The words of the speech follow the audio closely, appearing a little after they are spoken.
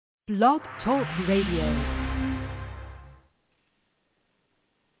Blog Talk Radio.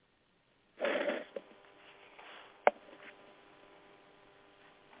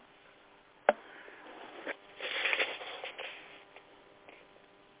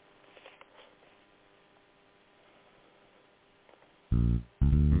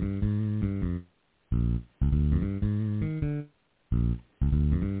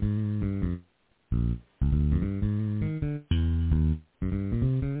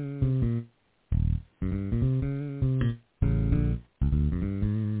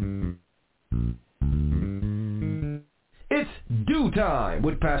 Time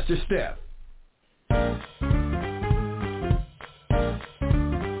with Pastor Steph.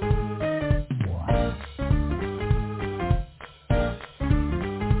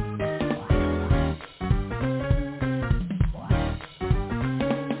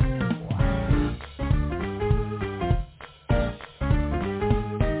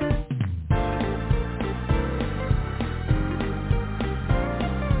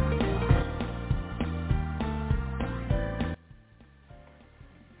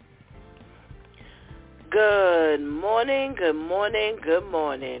 Good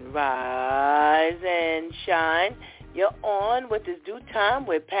morning. Rise and shine. You're on with this Due Time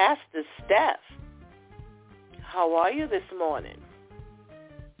with Pastor Steph. How are you this morning?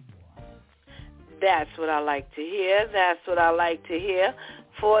 That's what I like to hear.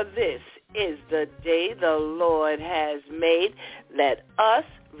 For this is the day the Lord has made. Let us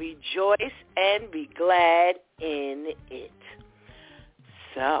rejoice and be glad in it.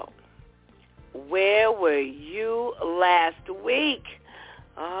 So, where were you last week?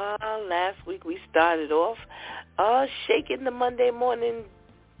 Last week we started off shaking the Monday morning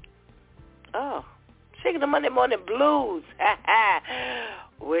blues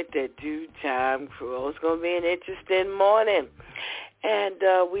with the Due Time crew. It's going to be an interesting morning. And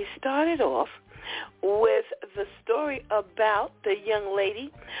we started off with the story about the young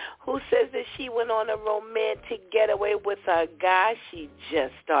lady who says that she went on a romantic getaway with a guy she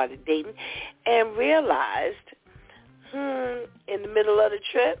just started dating and realized in the middle of the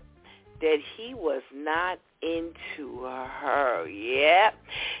trip that he was not into her. Yeah.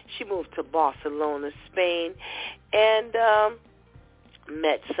 She moved to Barcelona, Spain, and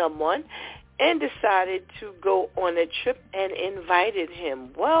met someone and decided to go on a trip and invited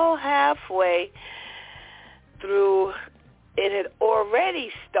him. Well, halfway through, it had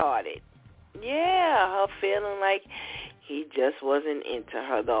already started. Yeah, her feeling like he just wasn't into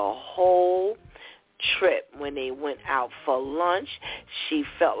her the whole trip. When they went out for lunch, she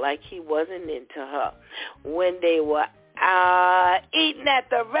felt like he wasn't into her. When they were eating at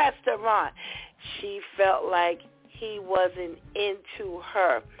the restaurant, she felt like he wasn't into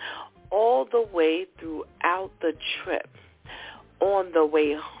her. All the way throughout the trip, on the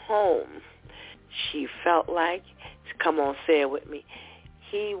way home, she felt like, come on, say it with me,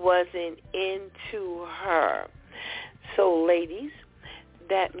 he wasn't into her. So, ladies,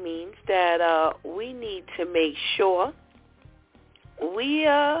 that means that we need to make sure we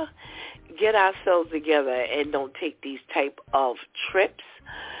get ourselves together and don't take these type of trips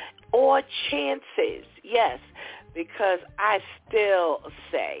or chances. Yes, because I still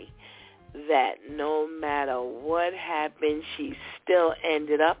say that no matter what happened, she still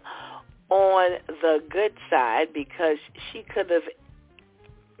ended up on the good side because she could have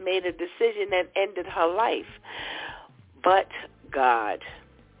made a decision that ended her life. But God.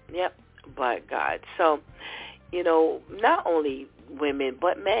 Yep, but God. So, not only women,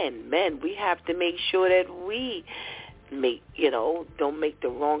 but men. Men, we have to make sure that we don't make the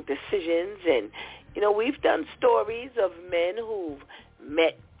wrong decisions. And, we've done stories of men who've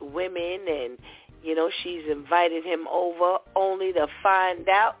met women and, she's invited him over only to find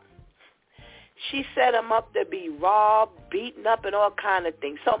out she set him up to be robbed, beaten up, and all kind of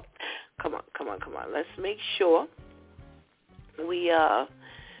things. So, come on. Let's make sure we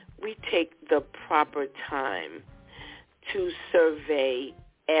take the proper time to survey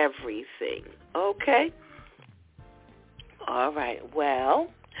everything, okay? All right, well,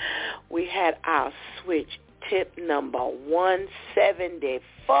 we had our switch tip number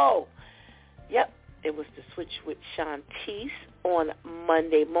 174. Yep, it was the switch with Shantice on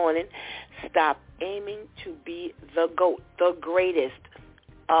Monday morning. Stop aiming to be the GOAT, the greatest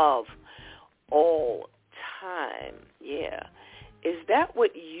of all time. Yeah. Is that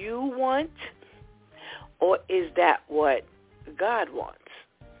what you want, or is that what God wants?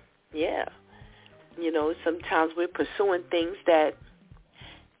 Yeah. Sometimes we're pursuing things that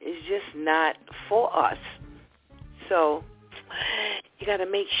is just not for us. So you got to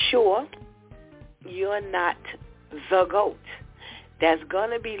make sure you're not the GOAT. that's going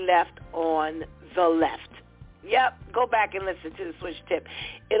to be left on the left. Yep, go back and listen to the switch tip.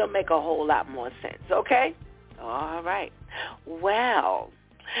 It'll make a whole lot more sense, okay? All right. Well,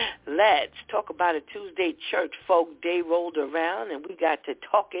 let's talk about a Tuesday church folk day rolled around, and we got to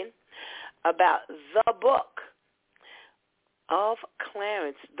talking about the book of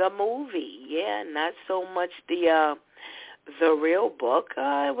Clarence, the movie. Yeah, not so much the real book.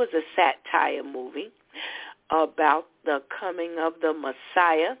 It was a satire movie about the coming of the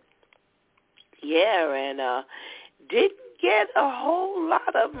Messiah. Yeah, and didn't get a whole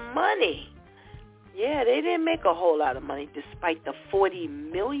lot of money. Yeah, they didn't make a whole lot of money despite the $40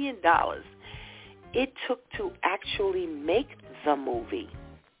 million it took to actually make the movie.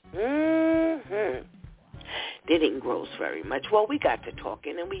 They didn't gross very much. Well, we got to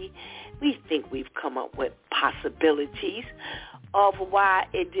talking, and we think we've come up with possibilities of why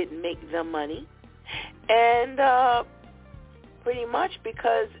it didn't make the money. And pretty much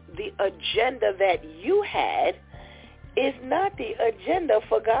because the agenda that you had is not the agenda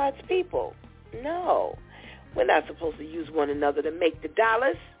for God's people. No. We're not supposed to use one another to make the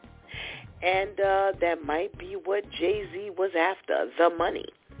dollars. And that might be what Jay-Z was after, the money.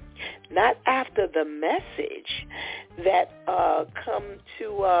 Not after the message that come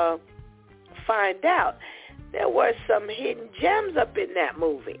to find out. There were some hidden gems up in that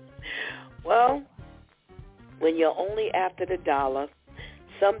movie. Well, when you're only after the dollar,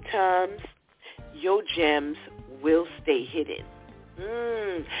 sometimes your gems will stay hidden.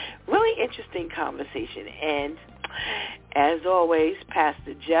 Really interesting conversation. And as always,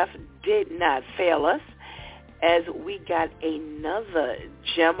 Pastor Jeff did not fail us as we got another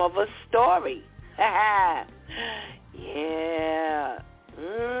gem of a story. Yeah.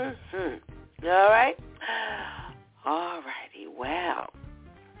 All right. All righty. Wow.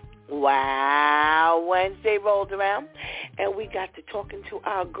 Wednesday rolled around, and we got to talking to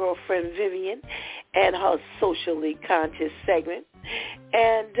our girlfriend Vivian and her socially conscious segment.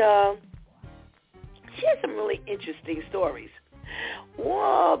 And she has some really interesting stories.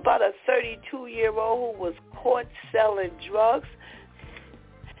 Well, about a 32-year-old who was caught selling drugs,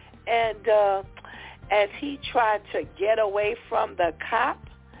 and as he tried to get away from the cop,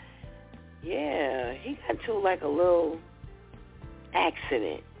 yeah, he got into like a little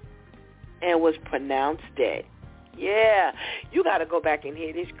accident and was pronounced dead. Yeah, you got to go back and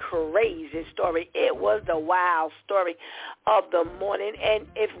hear this crazy story. It was the wild story of the morning, and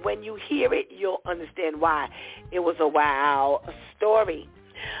when you hear it, you'll understand why it was a wild story.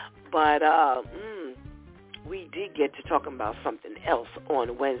 But we did get to talking about something else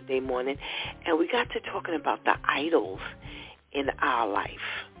on Wednesday morning, and we got to talking about the idols in our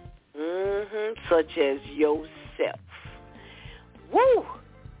life, such as yourself. Woo!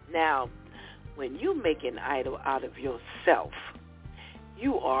 Now, when you make an idol out of yourself,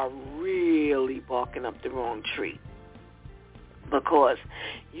 you are really barking up the wrong tree, because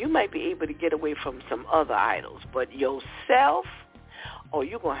you might be able to get away from some other idols, but yourself, oh,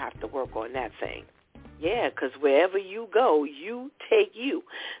 you're going to have to work on that thing. Yeah, because wherever you go, you take you.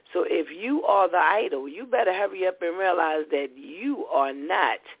 So if you are the idol, you better hurry up and realize that you are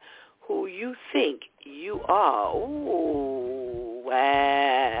not who you think you are. Ooh,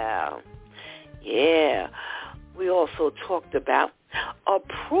 wow. Yeah. We also talked about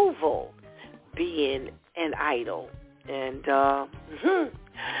approval being an idol. And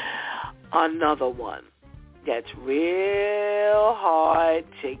another one that's real hard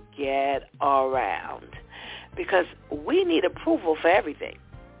to get around, because we need approval for everything.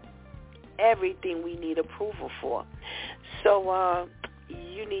 Everything we need approval for. So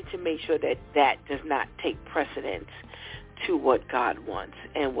you need to make sure that that does not take precedence to what God wants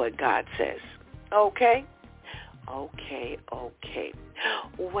and what God says. Okay? Okay.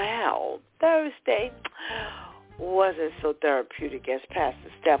 Well, Thursday wasn't so therapeutic as Pastor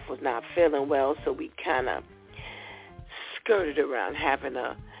Steph was not feeling well, so we kind of skirted around having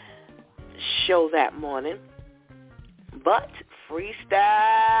a show that morning. But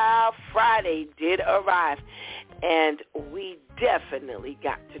Freestyle Friday did arrive, and we definitely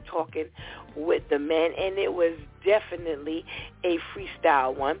got to talking with the men, and it was definitely a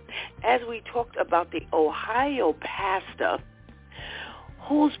freestyle one, as we talked about the Ohio pastor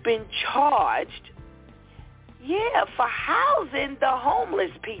who's been charged, for housing the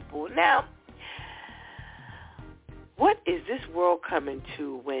homeless people. Now, what is this world coming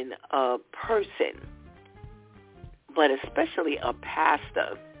to when a person, but especially a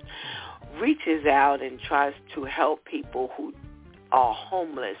pastor, reaches out and tries to help people who are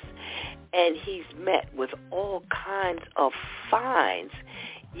homeless, and he's met with all kinds of fines?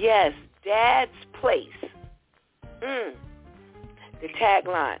 Yes, Dad's Place. The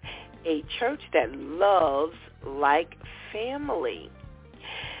tagline, a church that loves like family.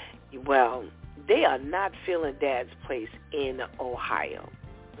 Well, they are not feeling Dad's place in Ohio.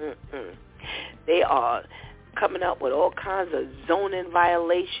 They are coming up with all kinds of zoning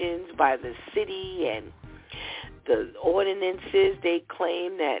violations by the city and the ordinances. They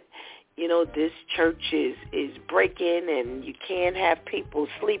claim that, you know, this church is breaking and you can't have people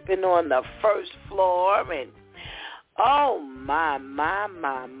sleeping on the first floor. And, oh, my.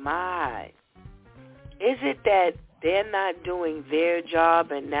 Is it that they're not doing their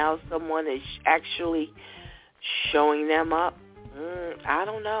job and now someone is actually showing them up? I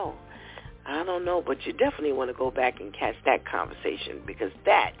don't know, but you definitely want to go back and catch that conversation, because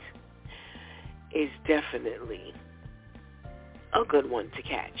that is definitely a good one to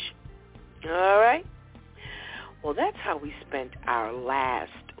catch. All right? Well, that's how we spent our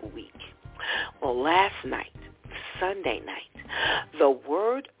last week. Well, last night, Sunday night, the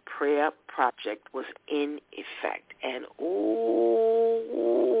Word Prayer Project was in effect. And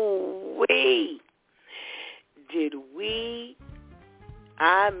did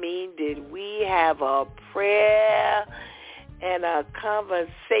we have a prayer and a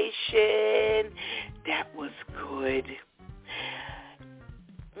conversation that was good.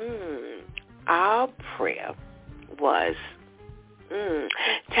 Our prayer was to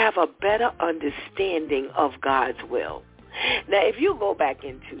have a better understanding of God's will. Now, if you go back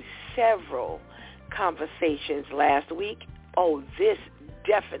into several conversations last week, this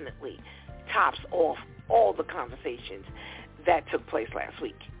definitely tops off all the conversations that took place last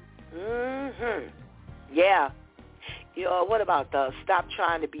week. Yeah. You know, what about the stop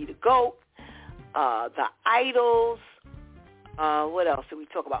trying to be the GOAT, the idols, what else did we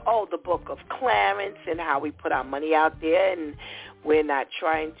talk about? The book of Clarence and how we put our money out there and we're not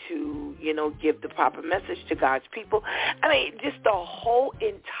trying to, give the proper message to God's people. I mean, just the whole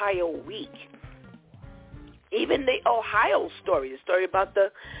entire week. Even the Ohio story, the story about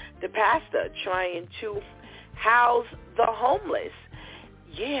the pastor trying to house the homeless.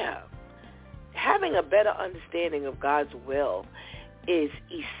 Yeah. Having a better understanding of God's will is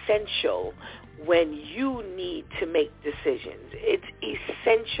essential when you need to make decisions. It's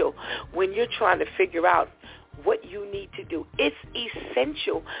essential when you're trying to figure out what you need to do. It's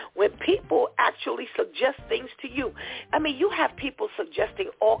essential when people actually suggest things to you. I mean, you have people suggesting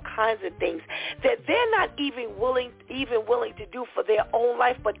all kinds of things that they're not even willing to do for their own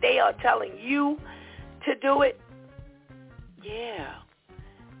life, but they are telling you to do it. Yeah.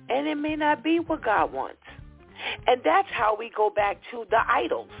 And it may not be what God wants. And that's how we go back to the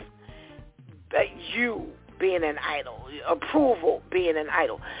idols. You being an idol, approval being an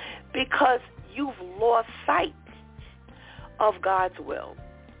idol, because you've lost sight of God's will.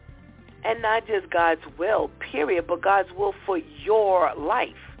 And not just God's will, period, but God's will for your life.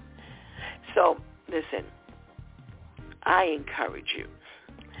 So, listen, I encourage you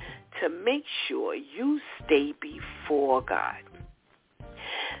to make sure you stay before God.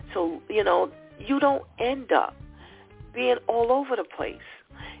 So, you don't end up being all over the place.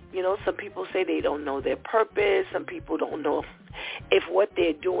 Some people say they don't know their purpose. Some people don't know if what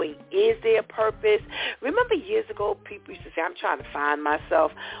they're doing is their purpose. Remember years ago, people used to say, I'm trying to find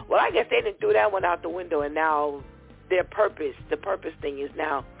myself. Well, I guess they didn't throw that one out the window, and now their purpose, the purpose thing is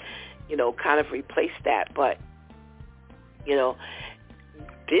now, kind of replaced that. But,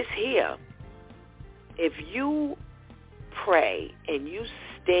 this here, if you pray and you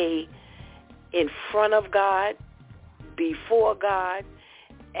stay in front of God, before God,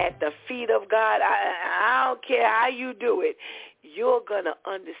 at the feet of God, I don't care how you do it, you're going to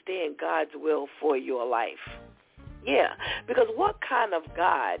understand God's will for your life. Yeah, because what kind of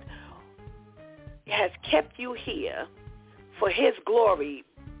God has kept you here for his glory,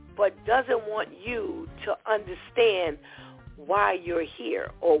 but doesn't want you to understand why you're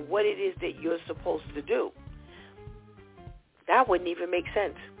here or what it is that you're supposed to do? That wouldn't even make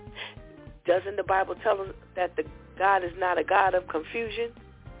sense. Doesn't the Bible tell us that the God is not a God of confusion?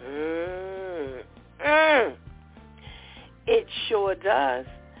 It sure does.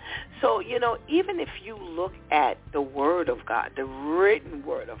 So, even if you look at the Word of God, the written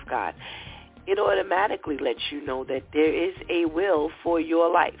Word of God, it automatically lets you know that there is a will for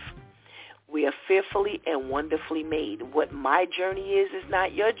your life. We are fearfully and wonderfully made. What my journey is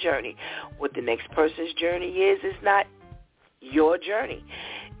not your journey. What the next person's journey is not your journey.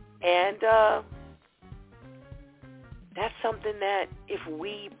 And that's something that if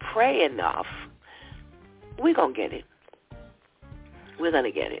we pray enough, we're going to get it. We're going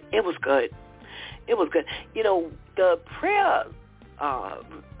to get it. It was good. It was good. The prayer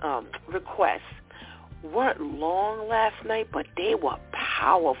requests weren't long last night, but they were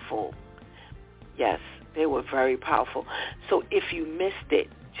powerful. Yes, they were very powerful. So if you missed it,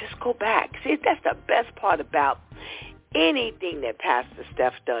 just go back. See, that's the best part about anything that Pastor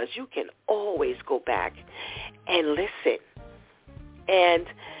Steph does. You can always go back and listen. And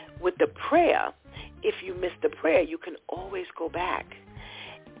with the prayer, if you miss the prayer, you can always go back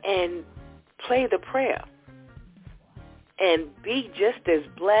and play the prayer and be just as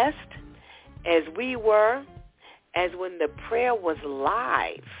blessed as we were as when the prayer was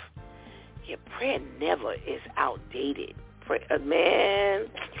live. Your prayer never is outdated. Man,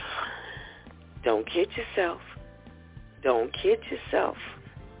 don't kid yourself. Don't kid yourself.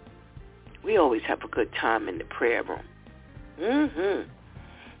 We always have a good time in the prayer room.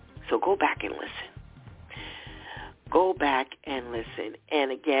 So go back and listen. Go back and listen.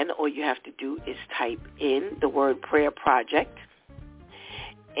 And again, all you have to do is type in the word prayer project,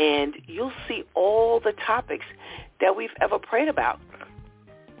 and you'll see all the topics that we've ever prayed about.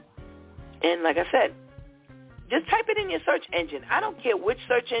 And like I said, just type it in your search engine. I don't care which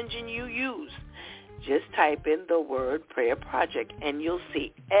search engine you use. Just type in the word prayer project, and you'll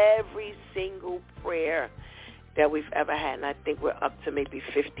see every single prayer that we've ever had. And I think we're up to maybe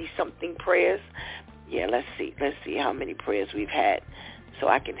 50-something prayers. Yeah, let's see. Let's see how many prayers we've had so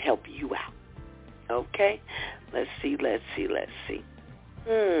I can help you out. Okay? Let's see.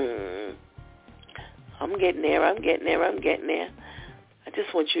 I'm getting there. I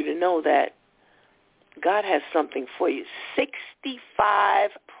just want you to know that God has something for you. 65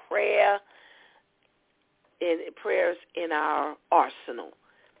 prayers in our arsenal.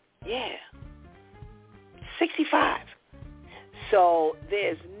 Yeah. 65. So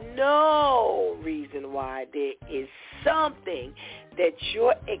there's no reason why there is something that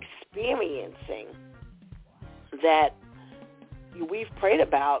you're experiencing that we've prayed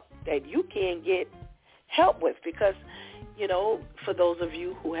about that you can't get help with. Because, for those of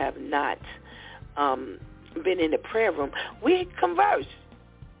you who have not been in the prayer room, we converse.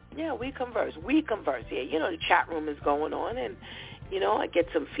 Yeah, we converse. Yeah, the chat room is going on, and, I get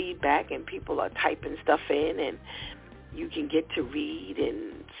some feedback, and people are typing stuff in, and you can get to read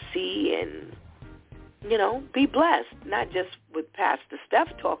and see and, be blessed, not just with Pastor Steph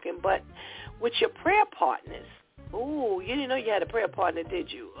talking, but with your prayer partners. Ooh, you didn't know you had a prayer partner,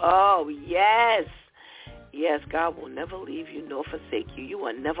 did you? Oh, yes. Yes, God will never leave you nor forsake you. You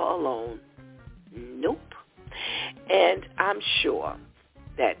are never alone. Nope. And I'm sure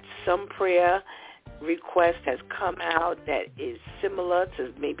that some prayer request has come out that is similar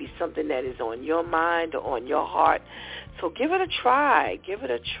to maybe something that is on your mind or on your heart. So give it a try.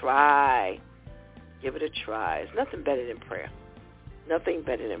 It's nothing better than prayer.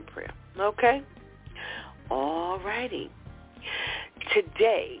 Okay? All righty.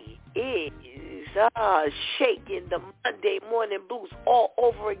 Today is shaking the Monday morning blues all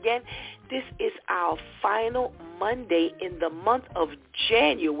over again. This is our final Monday in the month of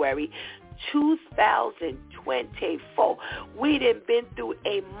January 2024. We done been through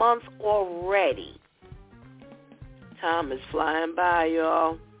a month already. Time is flying by,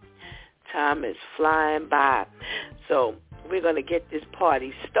 y'all. Time is flying by. So we're going to get this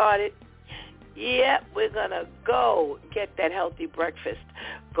party started. Yep, we're going to go get that healthy breakfast.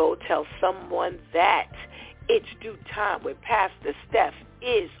 Go tell someone that it's due time with Pastor Steph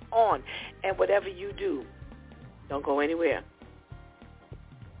is on. And whatever you do, don't go anywhere.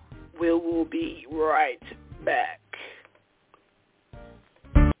 We'll be right back.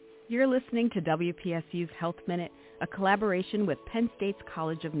 You're listening to WPSU's Health Minute, a collaboration with Penn State's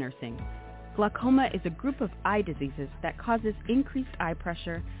College of Nursing. Glaucoma is a group of eye diseases that causes increased eye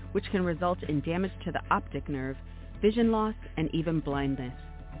pressure, which can result in damage to the optic nerve, vision loss, and even blindness.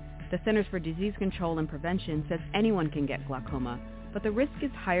 The Centers for Disease Control and Prevention says anyone can get glaucoma, but the risk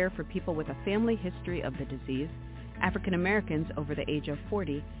is higher for people with a family history of the disease, African Americans over the age of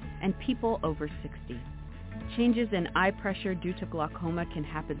 40, and people over 60. Changes in eye pressure due to glaucoma can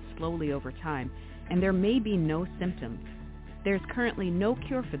happen slowly over time, and there may be no symptoms. There's currently no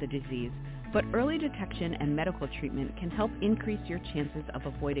cure for the disease, but early detection and medical treatment can help increase your chances of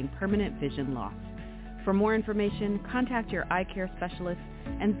avoiding permanent vision loss. For more information, contact your eye care specialist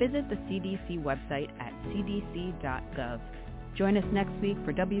and visit the CDC website at cdc.gov. Join us next week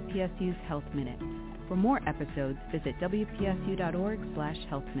for WPSU's Health Minute. For more episodes, visit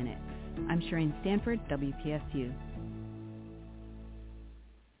wpsu.org/healthminute. I'm Shireen Stanford, WPSU.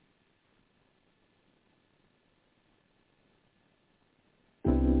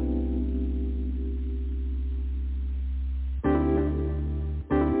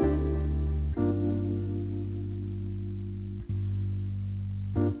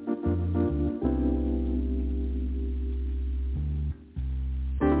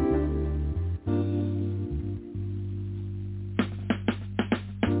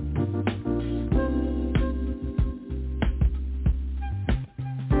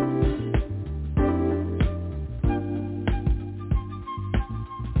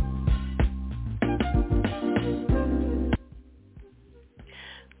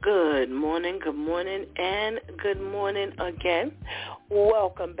 Good morning, and good morning again.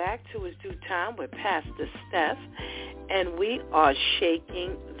 Welcome back to It's Due Time with Pastor Steph, and we are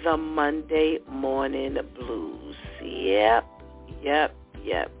shaking the Monday morning blues. Yep.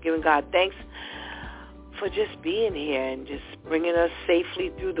 Giving God thanks for just being here and just bringing us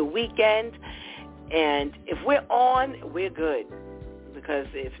safely through the weekend. And if we're on, we're good. Because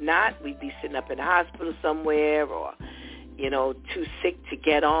if not, we'd be sitting up in the hospital somewhere or, too sick to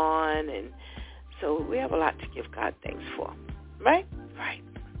get on. And so we have a lot to give God thanks for. Right? Right.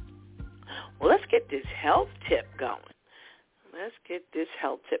 Well, let's get this health tip going.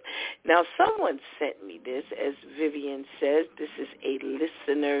 Now, someone sent me this, as Vivian says. This is a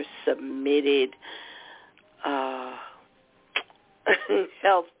listener-submitted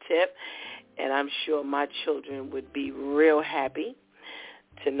health tip, and I'm sure my children would be real happy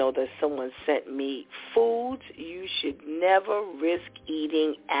to know that someone sent me foods you should never risk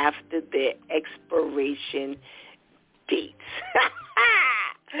eating after their expiration dates.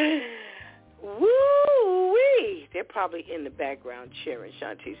 Woo-wee! They're probably in the background cheering.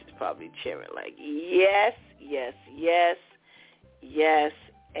 Shantice is probably cheering like, yes, and yes.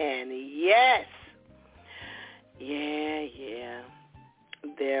 Yeah.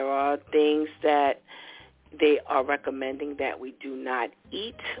 There are things that they are recommending that we do not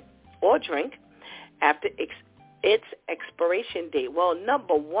eat or drink after its expiration date. Well,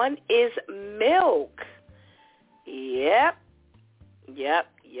 number one is milk. Yep.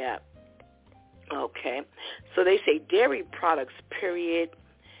 Okay. So they say dairy products, period,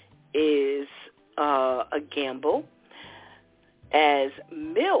 is a gamble, as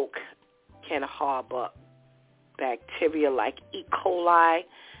milk can harbor bacteria like E. coli,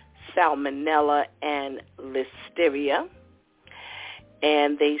 salmonella, and listeria.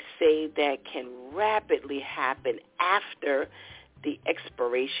 And they say that can rapidly happen after the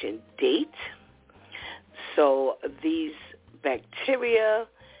expiration date. So these bacteria,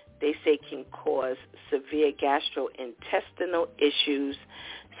 they say, can cause severe gastrointestinal issues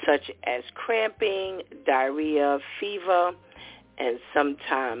such as cramping, diarrhea, fever, and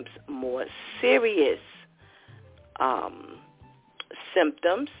sometimes more serious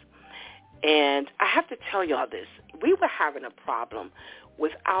symptoms. And I have to tell y'all this. We were having a problem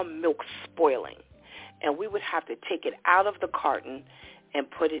with our milk spoiling, and we would have to take it out of the carton and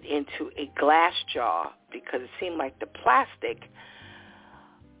put it into a glass jar because it seemed like the plastic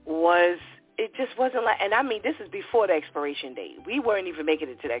just wasn't like, and I mean, this is before the expiration date. We weren't even making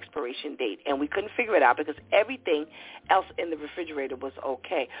it to the expiration date, and we couldn't figure it out because everything else in the refrigerator was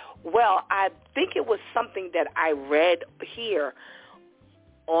okay. Well, I think it was something that I read here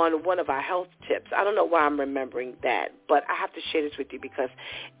on one of our health tips. I don't know why I'm remembering that, but I have to share this with you because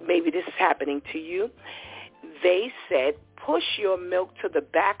maybe this is happening to you. They said push your milk to the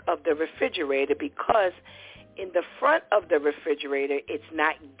back of the refrigerator because in the front of the refrigerator, it's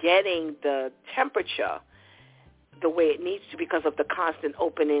not getting the temperature the way it needs to because of the constant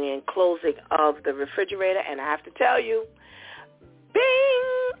opening and closing of the refrigerator. And I have to tell you,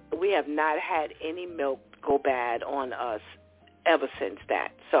 bing, we have not had any milk go bad on us ever since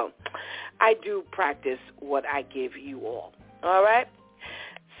that. So I do practice what I give you all right?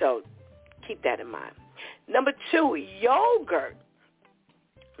 So keep that in mind. Number 2, yogurt.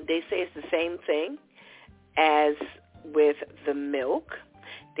 They say it's the same thing as with the milk.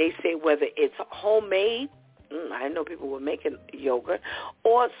 They say whether it's homemade, I know people were making yogurt,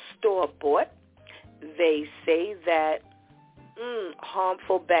 or store-bought, they say that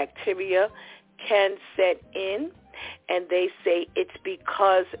harmful bacteria can set in, and they say it's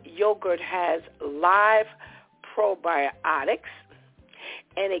because yogurt has live probiotics,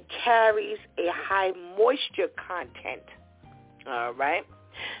 and it carries a high moisture content, all right?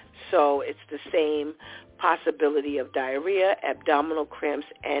 So it's the same possibility of diarrhea, abdominal cramps,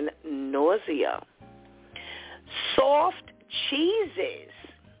 and nausea. Soft cheeses.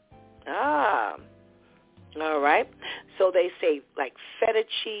 All right. So they say like feta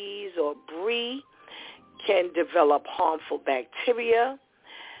cheese or brie can develop harmful bacteria.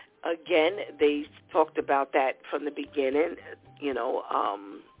 Again, they talked about that from the beginning.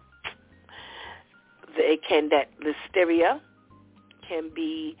 That listeria can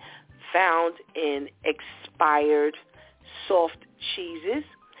be found in expired soft cheeses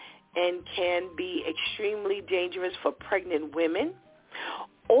and can be extremely dangerous for pregnant women.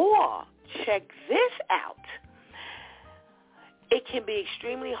 Or, check this out, it can be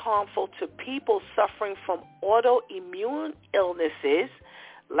extremely harmful to people suffering from autoimmune illnesses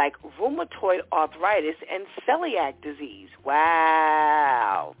like rheumatoid arthritis and celiac disease.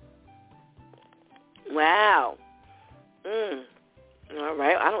 Wow. All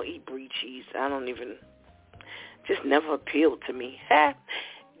right, I don't eat brie cheese. I don't even, just never appealed to me.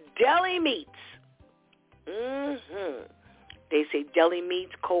 Deli meats. They say deli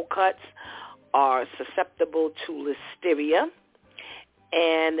meats, cold cuts, are susceptible to listeria,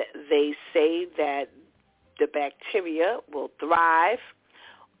 and they say that the bacteria will thrive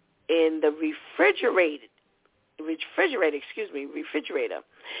in the refrigerator.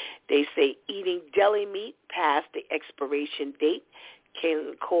 They say eating deli meat past the expiration date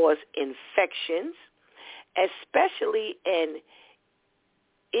can cause infections, especially in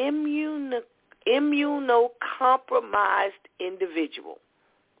immunocompromised individual.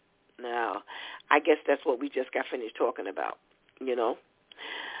 Now, I guess that's what we just got finished talking about,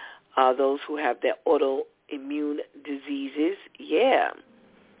 those who have their autoimmune diseases. Yeah.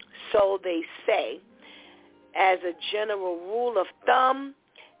 So they say, as a general rule of thumb,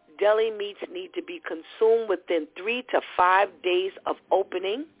 deli meats need to be consumed within 3 to 5 days of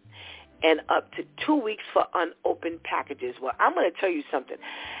opening and up to 2 weeks for unopened packages. Well, I'm going to tell you something.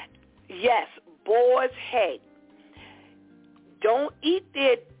 Yes, boar's head. Don't eat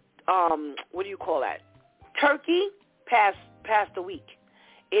their, turkey past a week.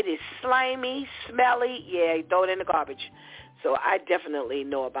 It is slimy, smelly. Yeah, throw it in the garbage. So I definitely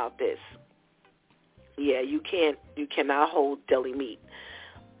know about this. Yeah, you cannot hold deli meat.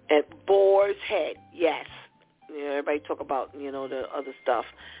 At boar's head, yes. Everybody talk about, the other stuff.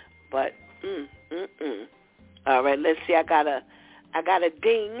 But, All right, let's see. I got a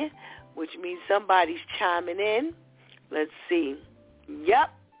ding, which means somebody's chiming in. Let's see.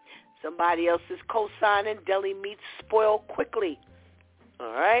 Yep. Somebody else is co-signing. Deli meats spoil quickly.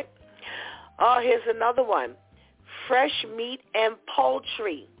 All right. Oh, here's another one. Fresh meat and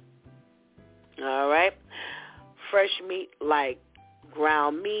poultry. All right. Fresh meat like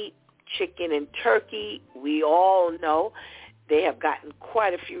ground meat, chicken, and turkey. We all know they have gotten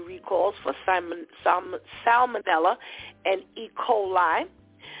quite a few recalls for salmonella and E. coli.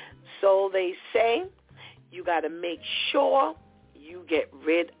 So they say you got to make sure you get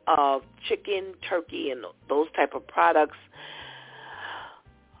rid of chicken, turkey, and those type of products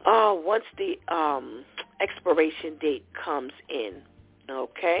once the expiration date comes in.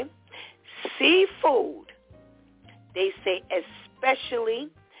 Okay? Seafood. They say especially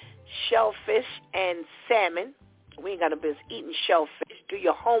shellfish and salmon. We ain't got no business eating shellfish. Do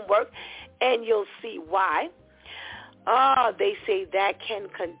your homework, and you'll see why. They say that can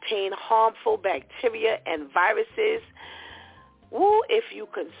contain harmful bacteria and viruses. If you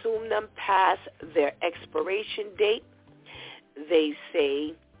consume them past their expiration date, they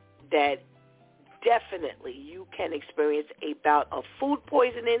say that definitely you can experience a bout of food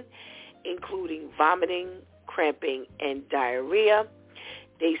poisoning, including vomiting, cramping, and diarrhea.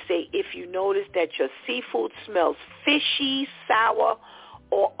 They say if you notice that your seafood smells fishy, sour,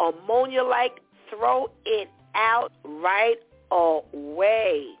 or ammonia-like, throw it out right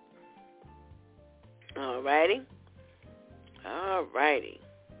away. All righty.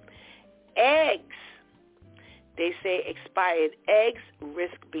 Eggs. They say expired eggs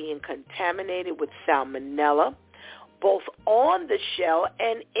risk being contaminated with salmonella, both on the shell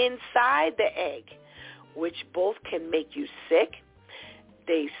and inside the egg, which both can make you sick.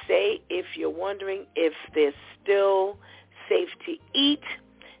 They say if you're wondering if they're still safe to eat,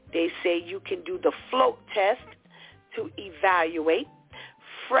 they say you can do the float test to evaluate.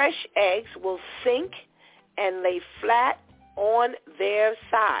 Fresh eggs will sink and lay flat on their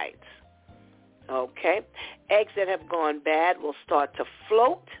sides. Okay? Eggs that have gone bad will start to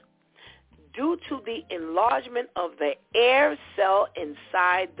float due to the enlargement of the air cell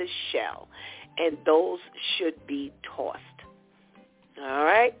inside the shell, and those should be tossed. All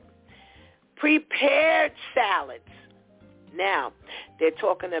right? Prepared salads. Now, they're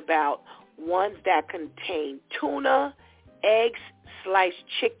talking about ones that contain tuna, eggs, sliced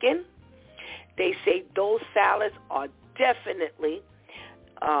chicken. They say those salads are definitely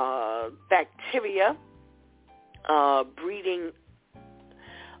bacteria breeding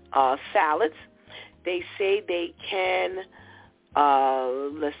salads. They say they can,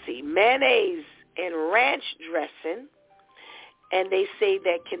 mayonnaise and ranch dressing, and they say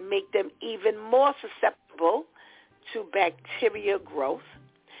that can make them even more susceptible to bacteria growth,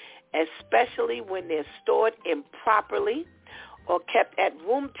 especially when they're stored improperly or kept at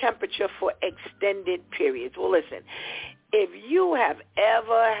room temperature for extended periods. Well, listen, if you have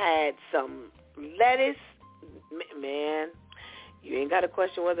ever had some lettuce, man, you ain't got to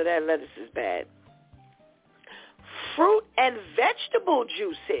question whether that lettuce is bad. Fruit and vegetable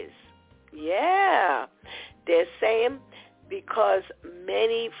juices. Yeah. They're saying because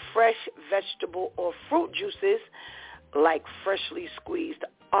many fresh vegetable or fruit juices, like freshly squeezed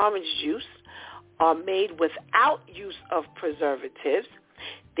orange juice are made without use of preservatives,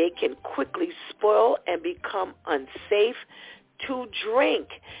 they can quickly spoil and become unsafe to drink.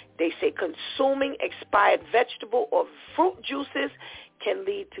 They say consuming expired vegetable or fruit juices can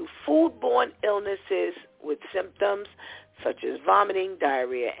lead to foodborne illnesses with symptoms such as vomiting,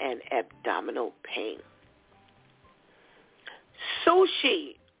 diarrhea, and abdominal pain.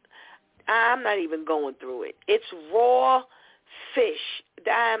 Sushi, I'm not even going through it. It's raw fish.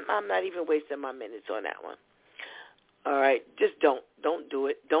 I'm not even wasting my minutes on that one. All right, just don't do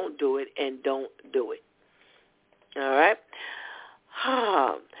it. Don't do it, and don't do it. All right.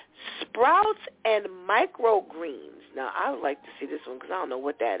 Sprouts and microgreens. Now, I would like to see this one because I don't know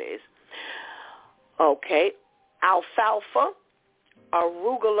what that is. Okay. Alfalfa,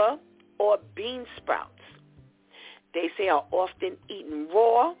 arugula, or bean sprouts. They say are often eaten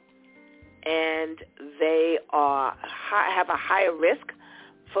raw, and they have a higher risk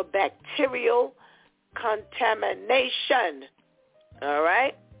for bacterial contamination. All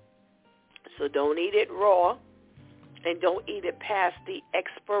right? So don't eat it raw, and don't eat it past the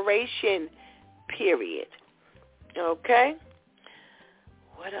expiration period. Okay?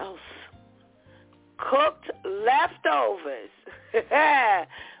 What else? Cooked leftovers.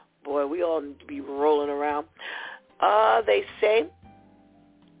 Boy, we all need to be rolling around. They say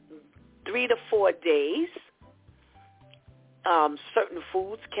 3 to 4 days. Certain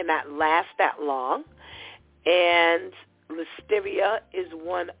foods cannot last that long. And listeria is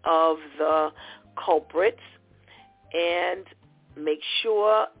one of the culprits. And make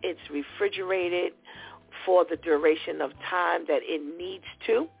sure it's refrigerated for the duration of time that it needs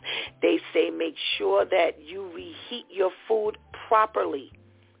to. They say make sure that you reheat your food properly.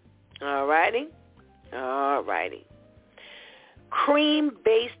 All righty? All righty.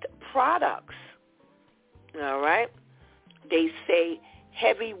 Cream-based products. All right? They say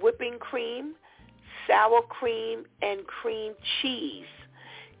heavy whipping cream, sour cream, and cream cheese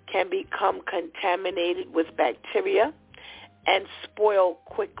can become contaminated with bacteria and spoil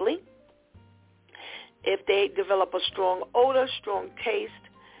quickly. If they develop a strong odor, strong taste,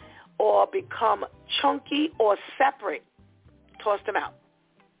 or become chunky or separate, toss them out.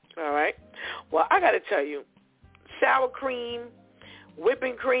 All right? Well, I got to tell you, sour cream,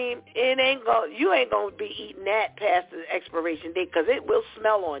 whipping cream, you ain't going to be eating that past the expiration date because it will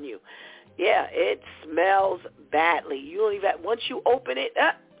smell on you. Yeah, it smells badly. You don't even once you open it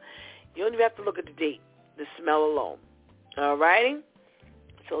up, you don't even have to look at the date, the smell alone. All righty?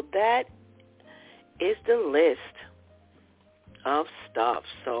 So that is the list of stuff.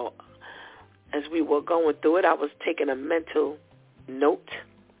 So as we were going through it, I was taking a mental note.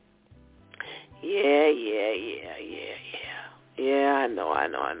 Yeah, I know.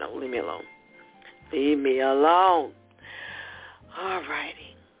 Leave me alone. Leave me alone. All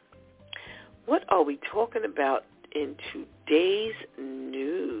righty. What are we talking about in today's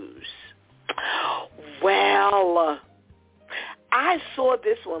news? Well, I saw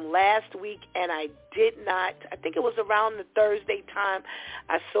this one last week, and I think it was around the Thursday time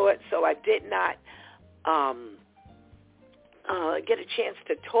I saw it, so I did not get a chance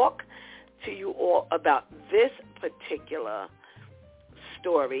to talk to you all about this particular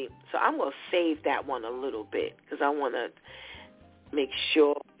story. So I'm going to save that one a little bit because I want to make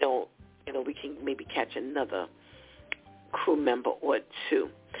sure we can maybe catch another crew member or two.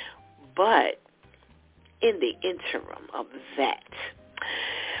 But in the interim of that,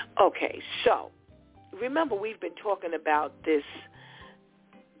 okay, so remember we've been talking about this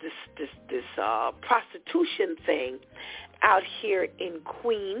prostitution thing out here in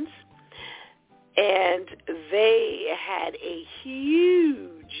Queens, and they had a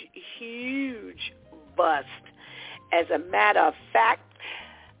huge bust. As a matter of fact,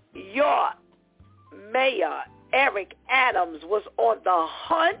 your mayor, Eric Adams, was on the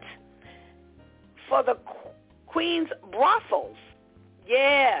hunt for the Queens brothels.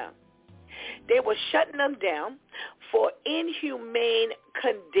 Yeah. They were shutting them down for inhumane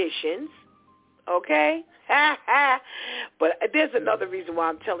conditions. Okay? But there's another reason why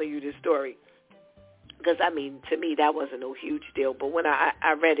I'm telling you this story. Because, to me, that wasn't no huge deal. But when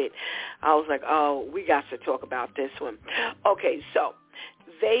I read it, I was like, oh, we got to talk about this one. Okay, so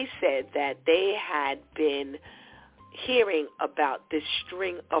they said that they had been hearing about this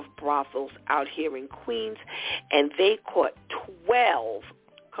string of brothels out here in Queens, and they caught 12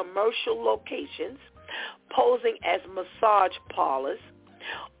 commercial locations posing as massage parlors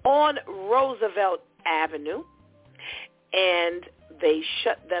on Roosevelt Avenue, and they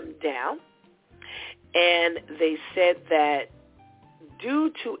shut them down. And they said that due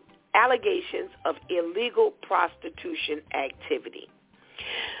to allegations of illegal prostitution activity.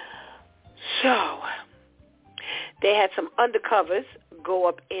 So they had some undercovers go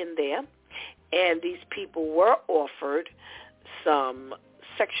up in there, and these people were offered some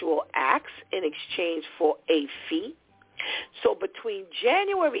sexual acts in exchange for a fee. So between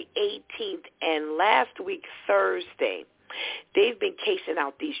January 18th and last week, Thursday, they've been casing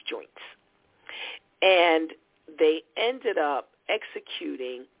out these joints. And they ended up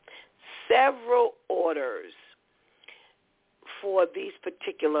executing several orders for these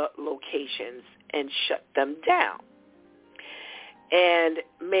particular locations and shut them down. And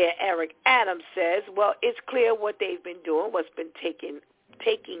Mayor Eric Adams says, well, it's clear what they've been doing, what's been taking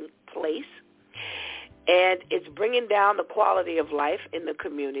place, and it's bringing down the quality of life in the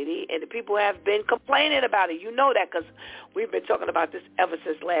community, and the people have been complaining about it. You know that because we've been talking about this ever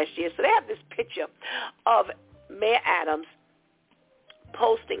since last year. So they have this picture of Mayor Adams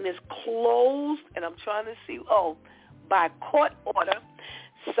posting this closed, and I'm trying to see, by court order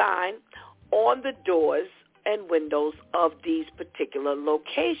sign on the doors and windows of these particular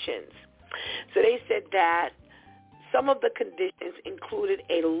locations. So they said that some of the conditions included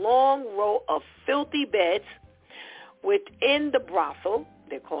a long row of filthy beds within the brothel.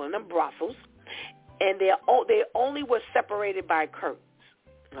 They're calling them brothels. And they only were separated by curtains.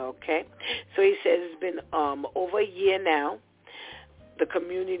 Okay? So he says it's been over a year now. The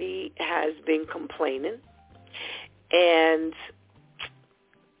community has been complaining. And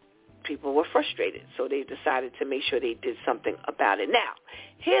people were frustrated. So they decided to make sure they did something about it. Now,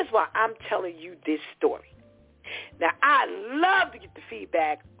 here's why I'm telling you this story. Now, I love to get the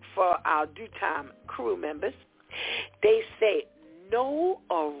feedback for our Due Time crew members. They say no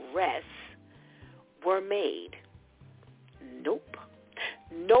arrests were made. Nope.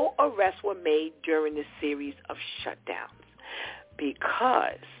 No arrests were made during the series of shutdowns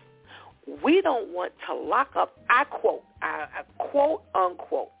because we don't want to lock up, I quote,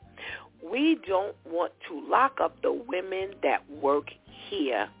 unquote, we don't want to lock up the women that work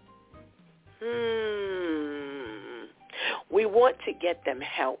here. We want to get them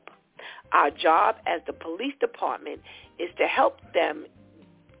help. Our job as the police department is to help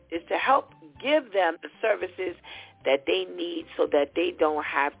give them the services that they need so that they don't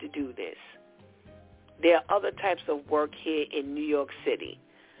have to do this. There are other types of work here in New York City.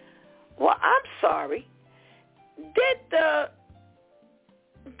 Well, I'm sorry. Did the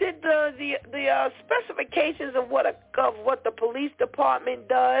specifications of what the police department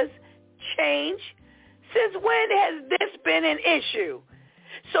does change? Since when has this been an issue?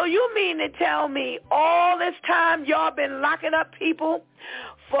 So you mean to tell me all this time y'all been locking up people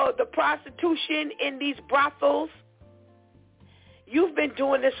for the prostitution in these brothels? You've been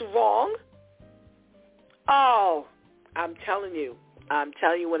doing this wrong? Oh, I'm telling you,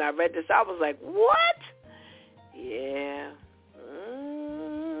 when I read this, I was like, what? Yeah.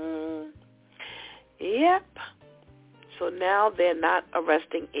 Yep. So now they're not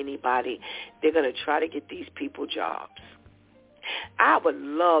arresting anybody. They're going to try to get these people jobs. I would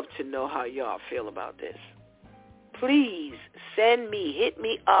love to know how y'all feel about this. Please hit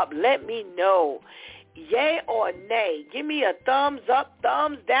me up. Let me know. Yay or nay. Give me a thumbs up,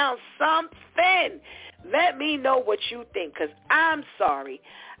 thumbs down, something. Let me know what you think, because I'm sorry.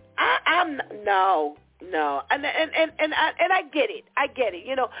 No. And I get it.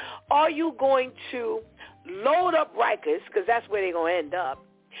 You know, are you going to load up Rikers, because that's where they're going to end up?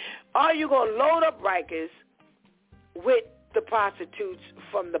 Are you going to load up Rikers with the prostitutes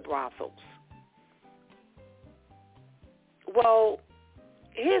from the brothels? Well,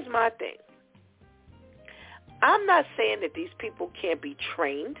 here's my thing. I'm not saying that these people can't be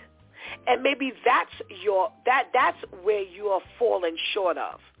trained, and maybe that's where you are falling short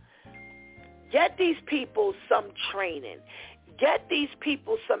of. Get these people some training. Get these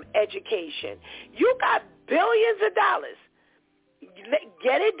people some education. You got billions of dollars.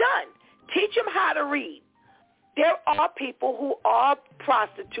 Get it done. Teach them how to read. There are people who are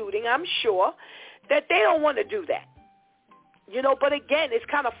prostituting, I'm sure, that they don't want to do that. You know, but again, it's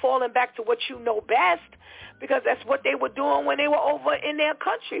kind of falling back to what you know best, because that's what they were doing when they were over in their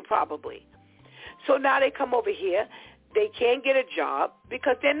country probably. So now they come over here. They can't get a job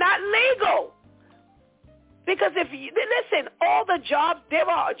because they're not legal. Because listen, all the jobs, there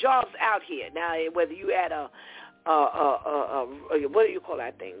are jobs out here. Now, whether you at a what do you call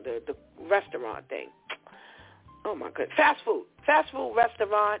that thing? The restaurant thing. Oh, my goodness. Fast food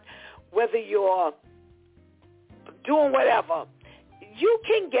restaurant, whether you're doing whatever, you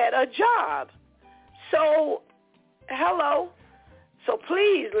can get a job. So, hello. So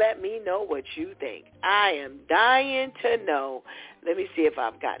please let me know what you think. I am dying to know. Let me see if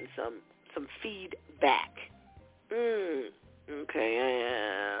I've gotten some feedback.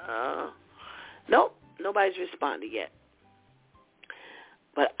 Okay. Nope, nobody's responded yet.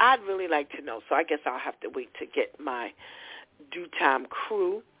 But I'd really like to know, so I guess I'll have to wait to get my Due Time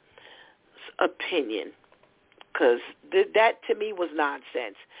crew's opinion, because that to me was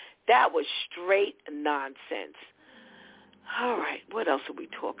nonsense. That was straight nonsense. All right, what else are we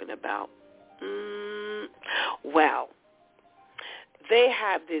talking about? Well, they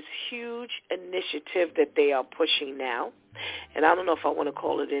have this huge initiative that they are pushing now, and I don't know if I want to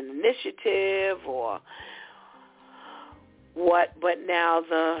call it an initiative or what, but now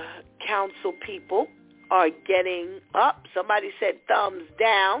the council people are getting up. Somebody said thumbs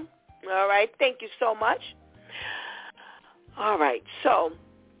down. All right, thank you so much. All right, so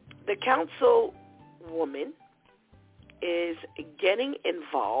the councilwoman is getting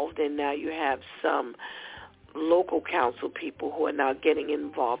involved, and now you have some local council people who are now getting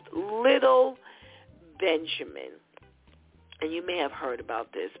involved. Little Benjamin, and you may have heard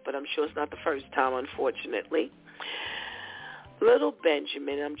about this, but I'm sure it's not the first time, unfortunately. Little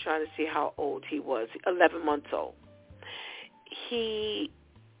Benjamin, I'm trying to see how old he was, 11 months old.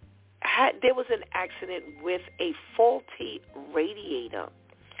 There was an accident with a faulty radiator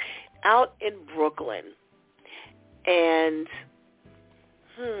out in Brooklyn. And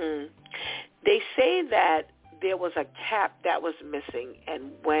they say that there was a cap that was missing,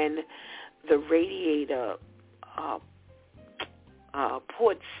 and when the radiator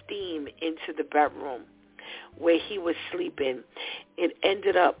poured steam into the bedroom where he was sleeping, it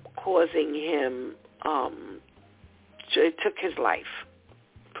ended up causing him, it took his life,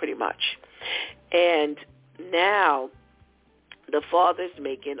 pretty much. And now the father's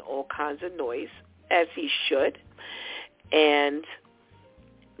making all kinds of noise, as he should, and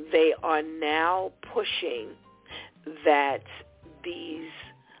they are now pushing that these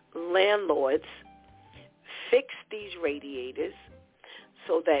landlords fix these radiators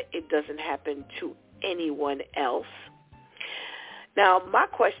so that it doesn't happen to anyone else. Now, my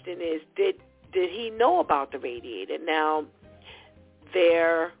question is, did he know about the radiator? Now,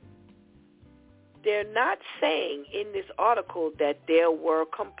 they're not saying in this article that there were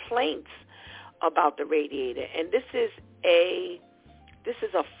complaints about the radiator, and this is a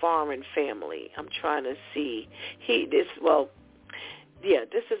foreign family. I'm trying to see. This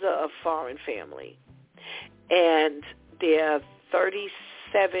is a foreign family, and they're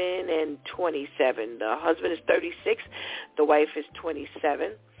 37 and 27. The husband is 36, the wife is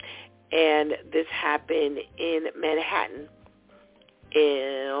 27, and this happened in Manhattan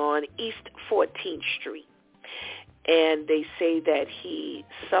on East 14th Street. And they say that he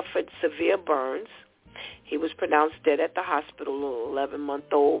suffered severe burns. He was pronounced dead at the hospital,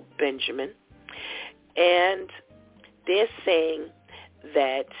 11-month-old Benjamin. And they're saying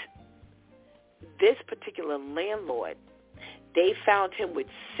that this particular landlord, they found him with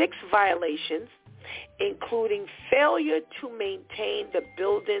 6 violations, including failure to maintain the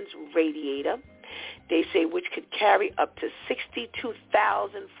building's radiator. They say which could carry up to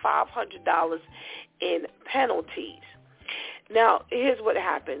 $62,500 in penalties. Now, here's what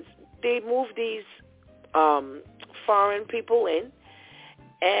happens. They move these foreign people in,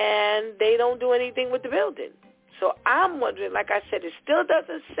 and they don't do anything with the building. So I'm wondering, like I said, it still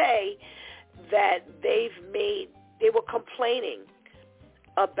doesn't say that they were complaining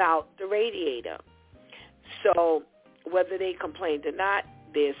about the radiator. So whether they complained or not,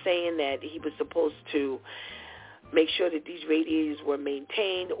 they're saying that he was supposed to make sure that these radiators were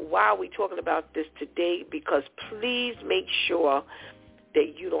maintained. Why are we talking about this today? Because please make sure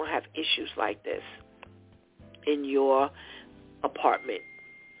that you don't have issues like this in your apartment,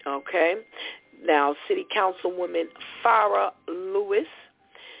 okay? Now, City Councilwoman Farah Lewis,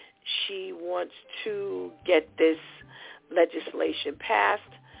 she wants to get this legislation passed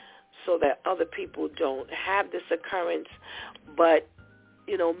so that other people don't have this occurrence. But,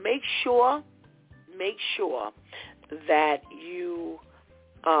 make sure that you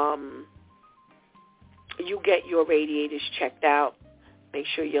get your radiators checked out. Make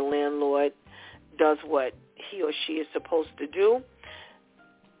sure your landlord does what he or she is supposed to do.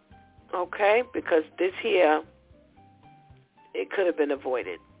 Okay? Because this here, it could have been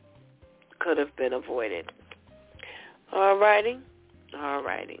avoided. All righty.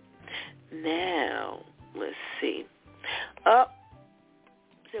 Now, let's see.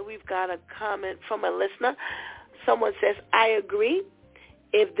 So we've got a comment from a listener. Someone says, I agree.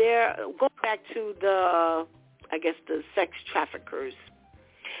 If they're going back to the sex traffickers,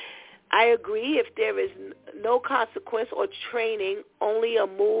 I agree. If there is no consequence or training, only a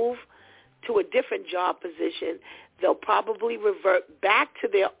move to a different job position, they'll probably revert back to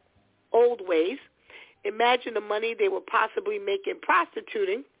their old ways. Imagine the money they were possibly making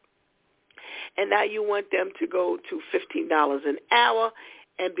prostituting, and now you want them to go to $15 an hour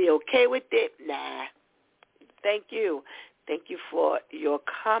and be okay with it? Nah. Thank you. Thank you for your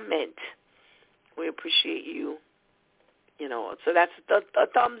comment. We appreciate you. You know, so that's a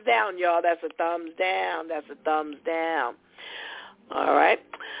thumbs down, y'all. That's a thumbs down. That's a thumbs down. All right.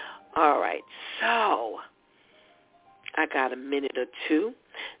 All right. So I got a minute or two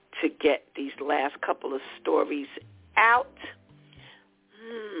to get these last couple of stories out.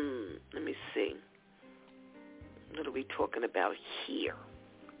 Let me see. What are we talking about here?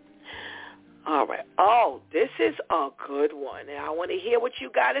 All right. Oh, this is a good one. And I want to hear what you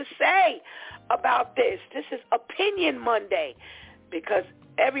got to say about this. This is Opinion Monday because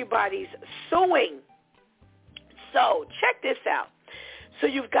everybody's suing. So check this out. So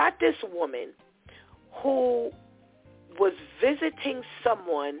you've got this woman who was visiting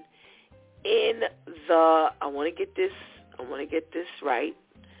someone in the, I want to get this right,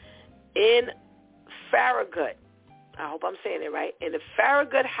 in Farragut. I hope I'm saying it right. In the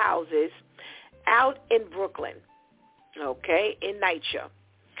Farragut houses out in Brooklyn, okay, in NYCHA.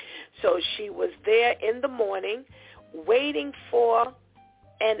 So she was there in the morning waiting for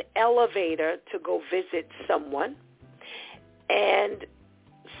an elevator to go visit someone, and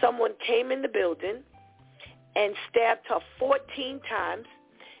someone came in the building and stabbed her 14 times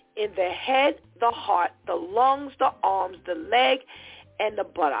in the head, the heart, the lungs, the arms, the leg, and the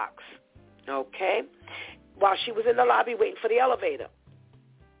buttocks, okay, while she was in the lobby waiting for the elevator.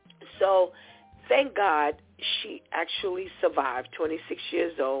 So thank God she actually survived, 26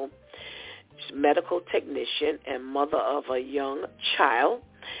 years old. She's a medical technician and mother of a young child.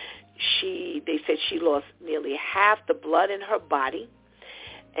 They said she lost nearly half the blood in her body,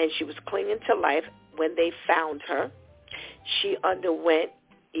 and she was clinging to life when they found her. She underwent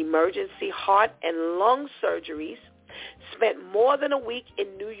emergency heart and lung surgeries, spent more than a week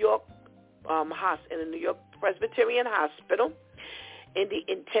in New York in the New York Presbyterian Hospital in the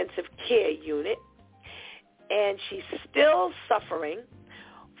intensive care unit, and she's still suffering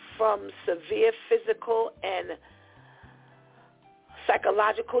from severe physical and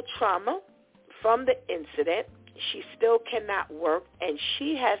psychological trauma from the incident. She still cannot work, and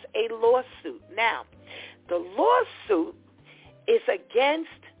she has a lawsuit. Now, the lawsuit is against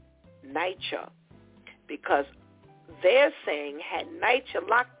NYCHA because they're saying had NYCHA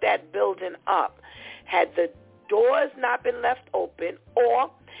locked that building up, had the doors not been left open,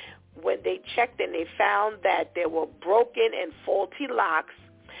 or when they checked and they found that there were broken and faulty locks,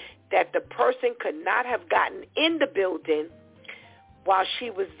 that the person could not have gotten in the building while she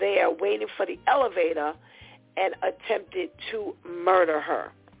was there waiting for the elevator and attempted to murder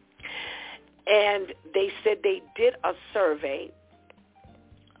her. And they said they did a survey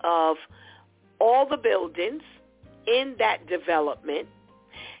of all the buildings in that development,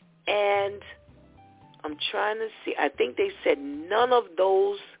 and I'm trying to see, I think they said none of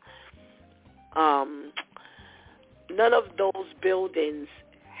those buildings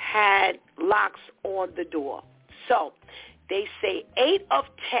had locks on the door. So they say 8 of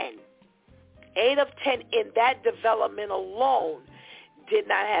 10 in that development alone did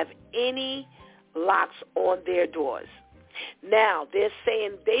not have any locks on their doors. Now, they're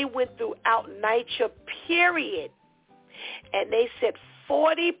saying they went throughout NYCHA, period, and they said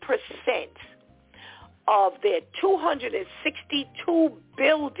 40% of their 262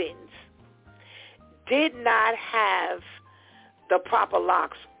 buildings did not have the proper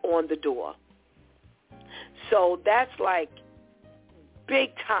locks on the door. So that's like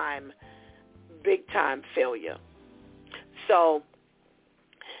big time failure. So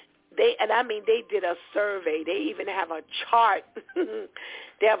they did a survey. They even have a chart.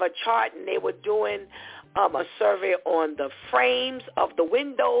 They have a chart, and they were doing a survey on the frames of the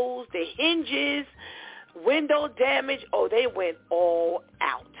windows, the hinges, window damage. Oh, they went all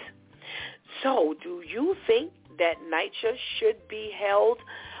out. So do you think that NYCHA should be held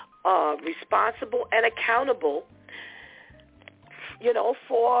responsible and accountable,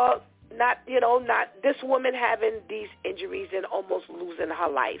 for not this woman having these injuries and almost losing her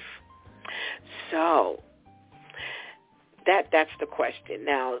life? So that's the question.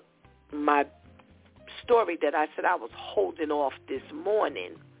 Now, my story that I said I was holding off this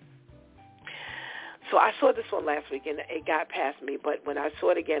morning. So I saw this one last week, and it got past me. But when I saw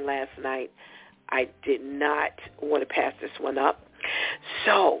it again last night, I did not want to pass this one up.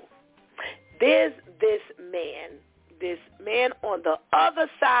 So there's this man on the other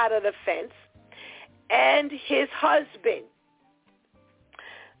side of the fence and his husband.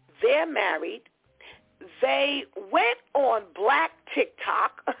 They're married. They went on Black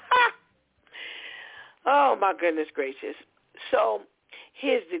TikTok Oh, my goodness gracious. So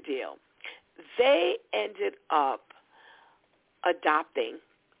here's the deal. They ended up adopting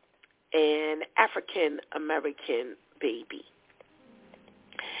an African-American baby.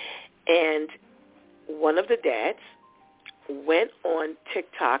 And one of the dads went on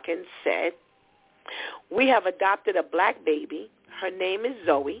TikTok and said, "We have adopted a black baby. Her name is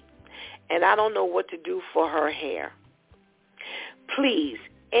Zoe, and I don't know what to do for her hair. Please,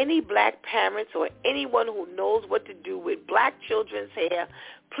 any black parents or anyone who knows what to do with black children's hair,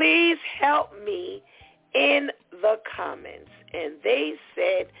 please help me in the comments." And they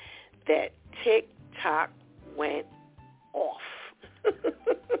said that TikTok went off.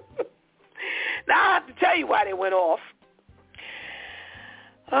 Now, I have to tell you why they went off.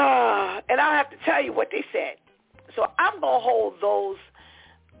 And I'll have to tell you what they said. So I'm going to hold those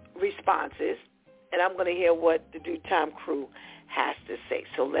responses, and I'm going to hear what the Due Time crew has to say.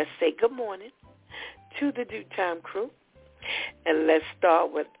 So let's say good morning to the Due Time crew. And let's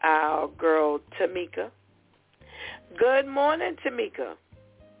start with our girl, Tamika. Good morning, Tamika.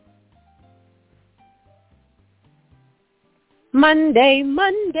 Monday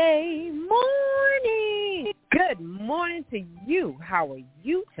morning. Good morning to you. How are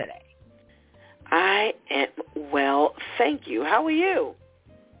you today? I am well, thank you. How are you?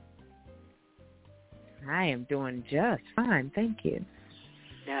 I am doing just fine, thank you.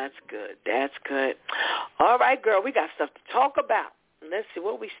 That's good. That's good. All right, girl, we got stuff to talk about. Let's see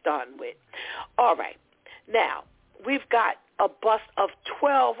what we starting with. All right. Now, we've got a bust of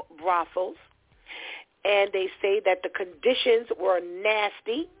 12 brothels, and they say that the conditions were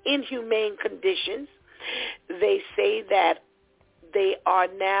nasty, inhumane conditions. They say that they are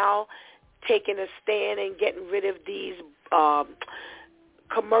now taking a stand and getting rid of these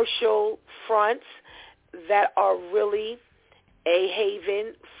commercial fronts that are really a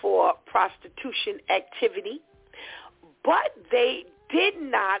haven for prostitution activity. But they did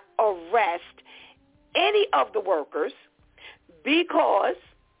not arrest any of the workers because,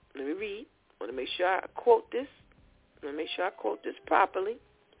 let me read, I want to make sure I quote this. Let me make sure I quote this properly.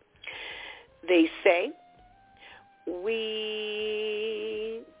 They say,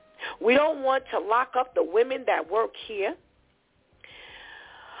 we don't want to lock up the women that work here.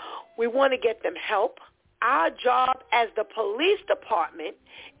 We want to get them help. Our job as the police department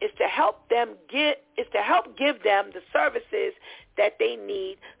is to help give them the services that they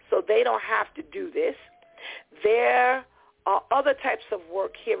need so they don't have to do this. There are other types of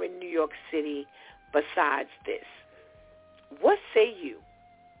work here in New York City besides this. What say you?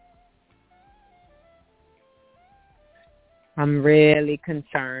 I'm really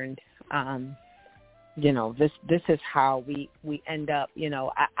concerned. This is how we end up,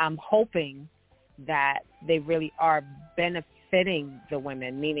 I'm hoping that they really are benefiting the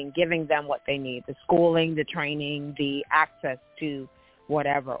women, meaning giving them what they need, the schooling, the training, the access to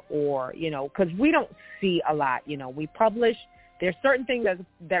whatever, or, because we don't see a lot, we publish, there's certain things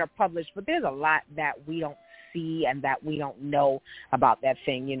that are published, but there's a lot that we don't see and that we don't know about that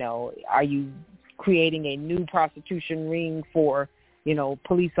thing. Are you creating a new prostitution ring for,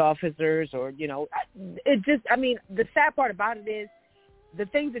 police officers, or, the sad part about it is the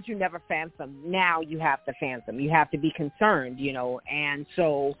things that you never fathom, now you have to fathom. You have to be concerned, and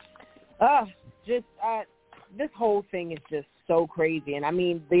so this whole thing is just so crazy. And,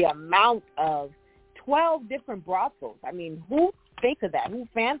 the amount of 12 different brothels, who thinks of that? Who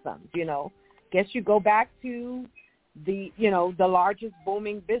fathoms, Guess you go back to the largest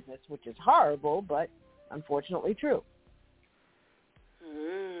booming business, which is horrible, but unfortunately true.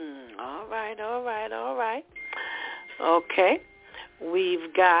 All right. Okay.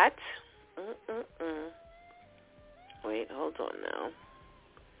 We've got, wait, hold on now.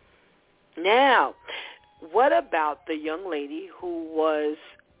 Now, what about the young lady who was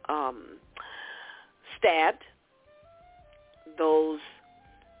stabbed those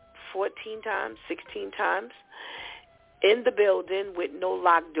 14 times, 16 times in the building with no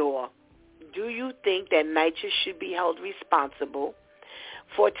locked door? Do you think that NYCHA should be held responsible?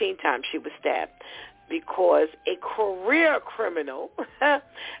 14 times she was stabbed because a career criminal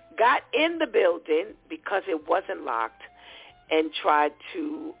got in the building because it wasn't locked and tried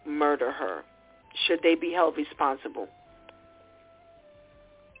to murder her. Should they be held responsible?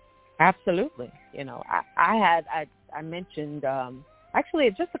 Absolutely. I mentioned actually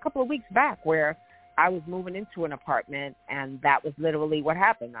just a couple of weeks back where I was moving into an apartment, and that was literally what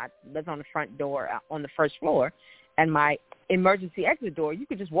happened. I lived on the front door on the first floor, and my emergency exit door, you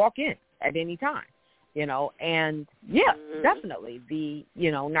could just walk in at any time, and yeah, definitely the,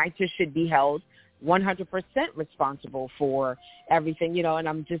 NYCHA should be held 100% responsible for everything, and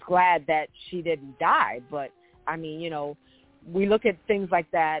I'm just glad that she didn't die. But, I mean, we look at things like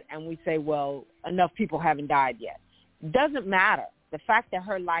that and we say, well, enough people haven't died yet. Doesn't matter. The fact that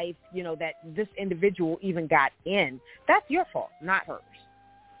her life, that this individual even got in, that's your fault, not hers.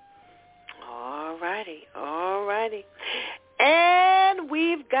 All righty. And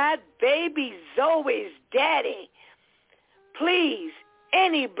we've got baby Zoe's daddy. Please,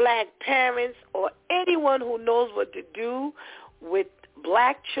 any black parents or anyone who knows what to do with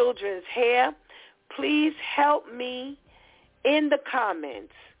black children's hair, please help me in the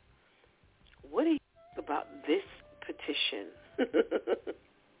comments. What do you think about this petition?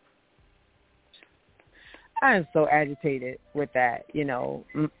 I am so agitated with that.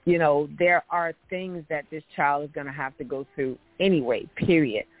 There are things that this child is going to have to go through anyway,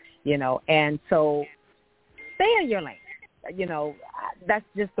 period. And so stay in your lane. That's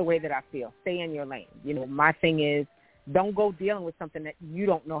just the way that I feel. Stay in your lane. My thing is, don't go dealing with something that you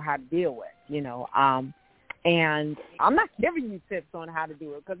don't know how to deal with, and I'm not giving you tips on how to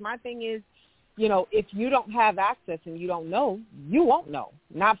do it, because my thing is, if you don't have access and you don't know, you won't know.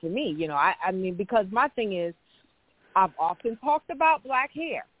 Not for me, I mean, because my thing is, I've often talked about black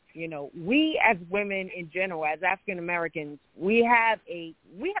hair. We as women in general, as African Americans, we have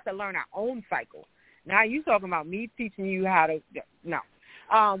to learn our own cycle. Now you talking about me teaching you how to, no.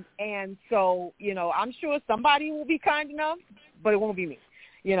 And so, I'm sure somebody will be kind enough, but it won't be me.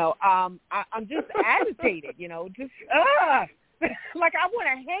 I'm just agitated, like I want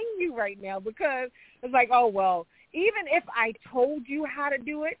to hang you right now, because it's like, oh, well, even if I told you how to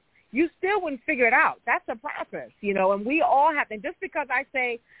do it, you still wouldn't figure it out. That's a process, and we all have to. And just because I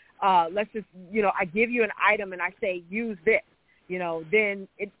say, let's just, I give you an item and I say, use this, then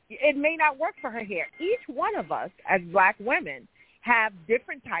it may not work for her hair. Each one of us as black women have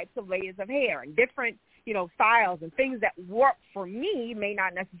different types of layers of hair and different, styles, and things that work for me may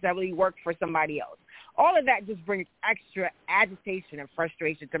not necessarily work for somebody else. All of that just brings extra agitation and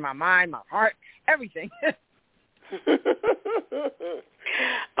frustration to my mind, my heart, everything.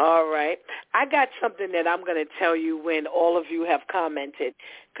 All right. I got something that I'm going to tell you when all of you have commented,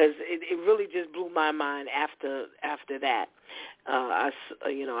 because it really just blew my mind after that. I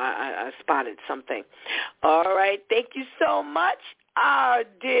spotted something. All right. Thank you so much, our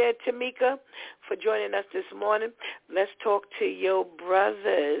dear Tamika, for joining us this morning. Let's talk to your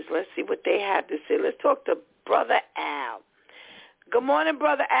brothers. Let's see what they have to say. Let's talk to Brother Al. Good morning,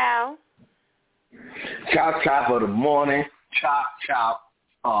 Brother Al. Chop, chop of the morning. Chop, chop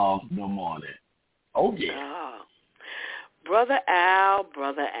of the morning. Oh, yeah. Oh. Brother Al,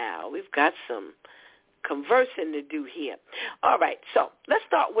 we've got some conversing to do here. All right, so let's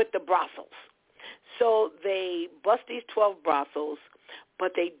start with the brothels. So they bust these 12 brothels,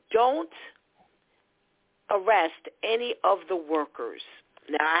 but they don't arrest any of the workers.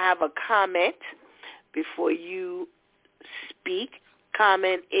 Now, I have a comment before you speak.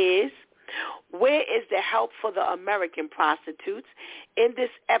 Comment is, where is the help for the American prostitutes in this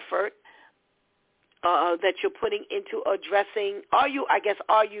effort that you're putting into addressing, are you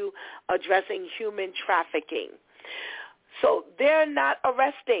addressing human trafficking? So they're not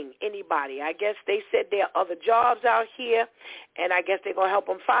arresting anybody. I guess they said there are other jobs out here, and I guess they're going to help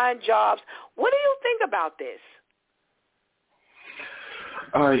them find jobs. What do you think about this?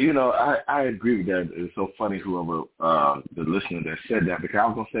 I agree with that. It's so funny, whoever, the listener that said that, because I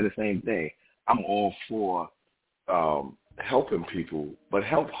was going to say the same thing. I'm all for helping people, but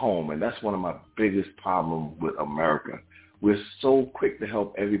help home, and that's one of my biggest problems with America. We're so quick to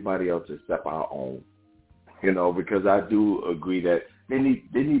help everybody else except our own, because I do agree that they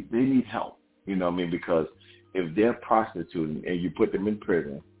need help, because if they're prostituting and you put them in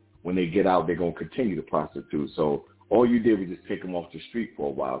prison, when they get out, they're going to continue to prostitute. So all you did was just take them off the street for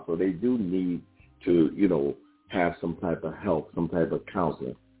a while. So they do need to, have some type of help, some type of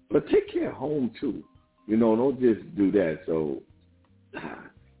counseling. But take care of home, too. Don't just do that. So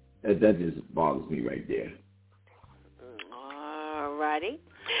that just bothers me right there. All righty.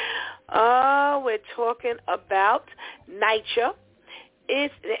 We're talking about NYCHA.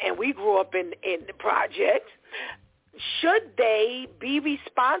 And we grew up in the project. Should they be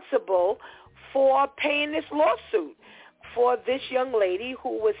responsible for paying this lawsuit for this young lady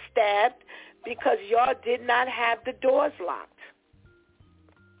who was stabbed because y'all did not have the doors locked?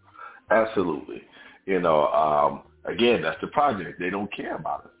 Absolutely. Again, that's the project. They don't care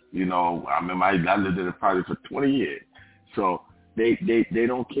about us. I remember I lived in the project for 20 years. So they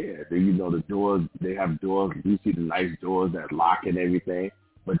don't care. The doors, they have doors. You see the nice doors that lock and everything.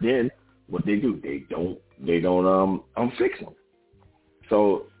 But then what they do, they don't fix them.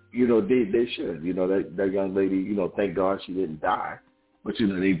 So they should. That young lady, thank God she didn't die. But,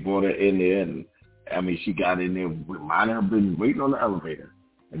 they brought her in there, and, she got in there, might have been waiting on the elevator.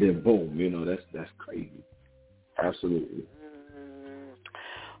 And then, boom, that's crazy. Absolutely.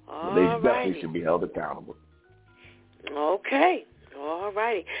 They definitely should be held accountable. Okay. All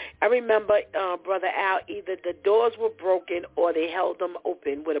righty. I remember, Brother Al, either the doors were broken or they held them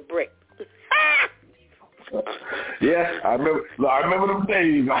open with a brick. Yeah, I remember them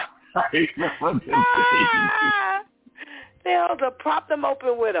days. They propped them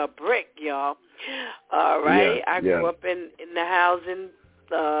open with a brick, y'all. All right. Yeah, I grew up in the housing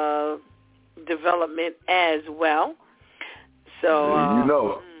development as well. So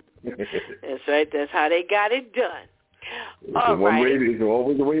that's right. That's how they got it done. There's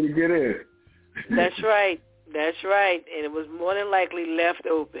always a way to get in. That's right. That's right. And it was more than likely left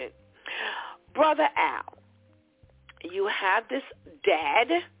open. Brother Al, you have this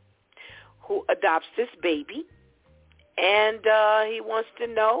dad who adopts this baby, and he wants to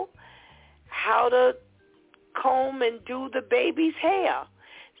know how to comb and do the baby's hair.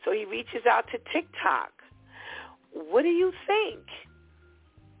 So he reaches out to TikTok. What do you think?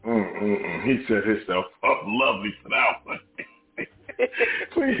 He set himself up lovely for that one.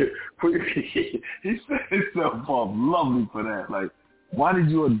 He set himself up lovely for that. Like, why did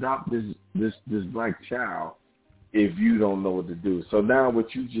you adopt this black child if you don't know what to do? So now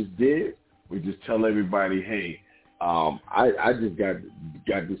what you just did, we just tell everybody, hey, I just got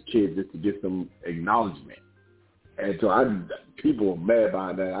this kid just to get some acknowledgement. And so people are mad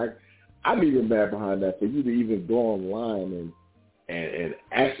behind that. I'm even mad behind that for you to even go online and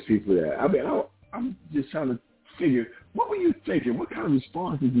ask people that. I'm just trying to figure, what were you thinking? What kind of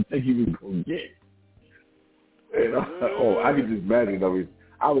response did you think you was going to get? And I can just imagine.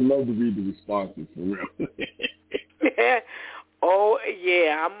 I would love to read the responses for real. Oh,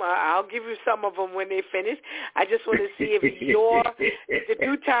 yeah. I'll give you some of them when they finish. I just want to see if the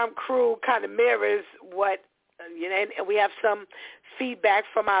Due Time crew kind of mirrors what, and we have some feedback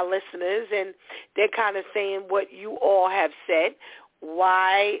from our listeners, and they're kind of saying what you all have said.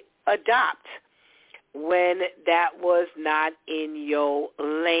 Why adopt when that was not in your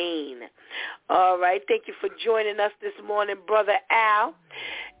lane? All right. Thank you for joining us this morning, Brother Al.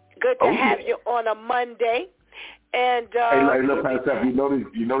 Good to have you on a Monday. And hey, look, Steph, you notice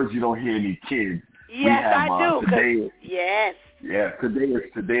you don't hear any kids. Yes, I do. Today, yes. Yeah,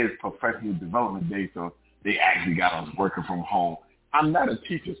 today is Professional Development Day, so they actually got us working from home. I'm not a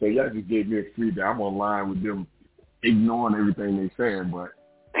teacher, so y'all just gave me a free day. I'm online with them, ignoring everything they're saying, but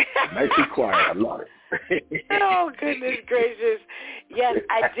nice and quiet. I love it. Oh, goodness gracious. Yes,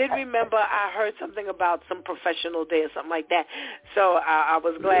 I did remember I heard something about some professional day or something like that. So I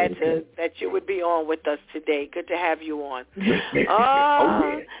was glad that you would be on with us today. Good to have you on.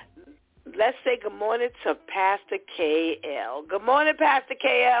 Let's say good morning to Pastor KL. Good morning, Pastor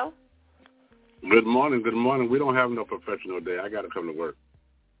KL. Good morning. Good morning. We don't have no professional day. I got to come to work.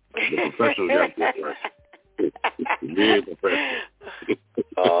 The professional got to work. Really professional.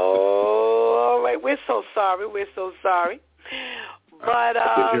 Oh, all right. We're so sorry. But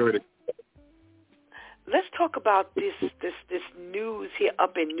let's talk about this news here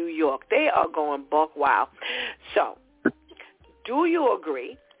up in New York. They are going buck wild. So, do you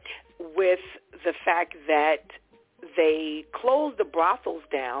agree with the fact that they closed the brothels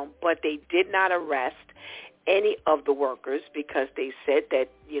down, but they did not arrest any of the workers because they said that,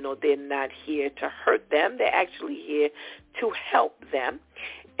 they're not here to hurt them. They're actually here to help them,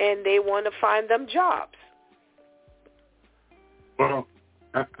 and they want to find them jobs. Well,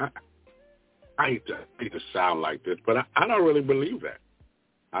 I hate to sound like this, but I don't really believe that.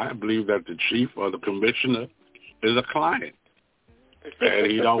 I believe that the chief or the commissioner is a client, and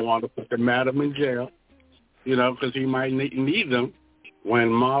he don't want to put the madam in jail, because he might need them when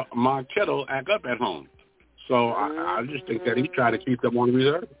Ma Kettle act up at home. So I just think that he tried to keep them on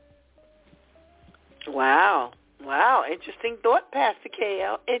reserve. Wow. Interesting thought, Pastor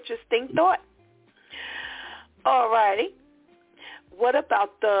KL. Interesting thought. All righty. What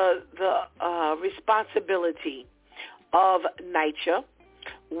about the responsibility of NYCHA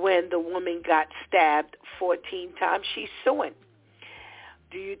when the woman got stabbed 14 times? She's suing.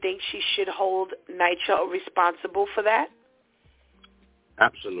 Do you think she should hold NYCHA responsible for that?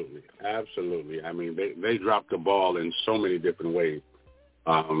 Absolutely. I mean, they dropped the ball in so many different ways.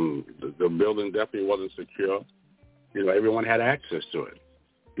 The building definitely wasn't secure. Everyone had access to it.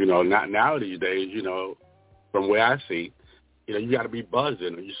 Not now these days, from where I see, you got to be buzzed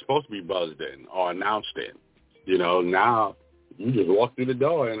in, or you're supposed to be buzzed in or announced in. Now you just walk through the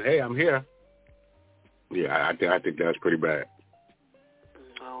door and, hey, I'm here. Yeah, I think that's pretty bad.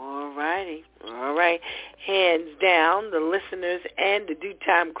 All righty. All right. Hands down, the listeners and the Due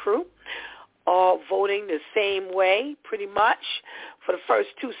Time crew all voting the same way, pretty much, for the first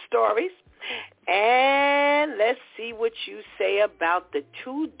two stories. And let's see what you say about the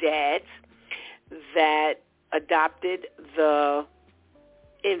two dads that adopted the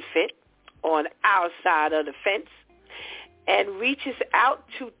infant on our side of the fence and reaches out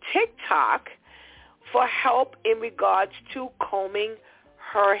to TikTok for help in regards to combing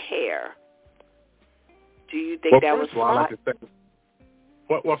her hair. Do you think that was smart?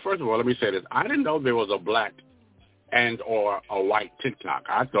 Well, first of all, let me say this. I didn't know there was a black and or a white TikTok.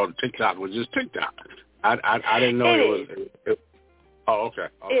 I thought TikTok was just TikTok. I didn't know it was. Oh, okay.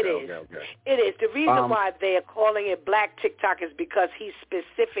 Okay. It is. The reason why they are calling it black TikTok is because he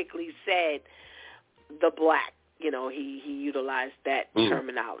specifically said the black. You know, he utilized that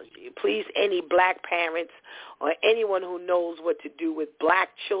terminology. Please, any black parents or anyone who knows what to do with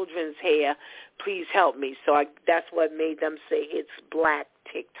black children's hair, please help me. So that's what made them say it's black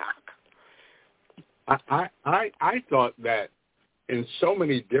TikTok. I thought that in so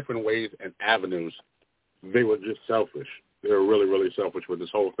many different ways and avenues, they were just selfish. They were really, really selfish with this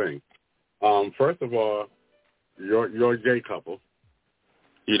whole thing. First of all, you're a gay couple,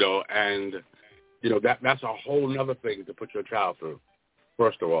 you know, and you know that's a whole nother thing to put your child through.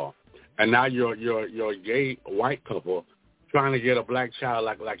 First of all, and now you're a gay white couple trying to get a black child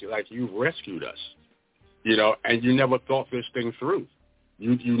like you've rescued us, you know, and you never thought this thing through.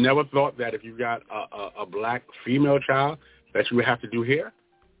 You never thought that if you got a black female child that you would have to do hair.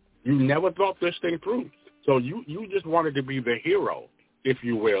 You never thought this thing through. So you just wanted to be the hero, if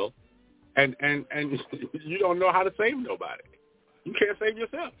you will, and you don't know how to save nobody. You can't save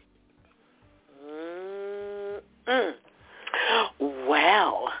yourself.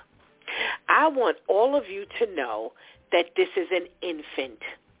 Well, I want all of you to know that this is an infant.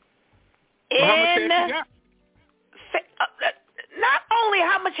 Well, how much hair she got? Not only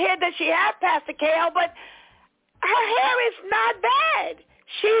how much hair does she have, Pastor Kale, but her hair is not bad.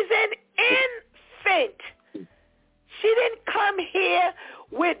 She's an infant. She didn't come here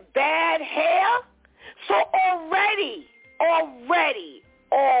with bad hair. So already,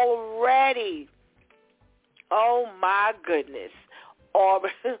 oh my goodness.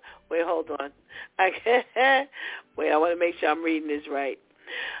 Wait, hold on. Wait, I want to make sure I'm reading this right.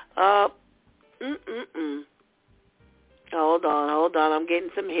 Hold on. I'm getting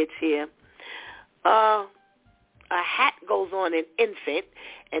some hits here. A hat goes on an infant,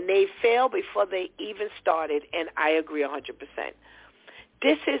 and they fail before they even started, and I agree 100%.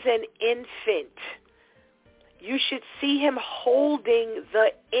 This is an infant. You should see him holding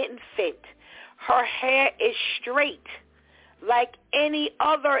the infant. Her hair is straight, like any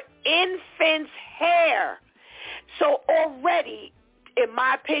other infant's hair. So already, in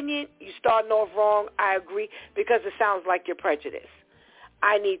my opinion, you're starting off wrong. I agree, because it sounds like you're prejudiced.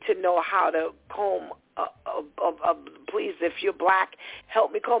 I need to know how to comb. Please, if you're black,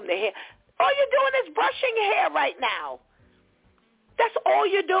 help me comb the hair. All you're doing is brushing hair right now. That's all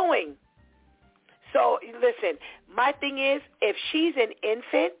you're doing. So listen, my thing is, if she's an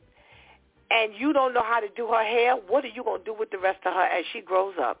infant and you don't know how to do her hair, what are you going to do with the rest of her as she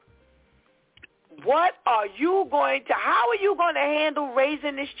grows up? How are you going to handle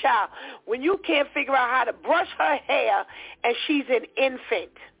raising this child when you can't figure out how to brush her hair and she's an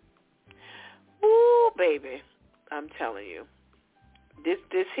infant? Ooh, baby, I'm telling you, this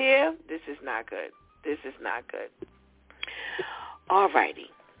is not good. This is not good. All righty.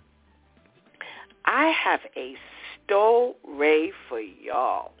 I have a story for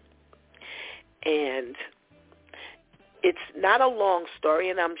y'all. And it's not a long story,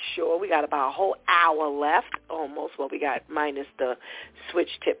 and I'm sure we got about a whole hour left, almost. Well, we got minus the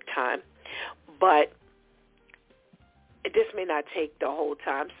switch tip time. But this may not take the whole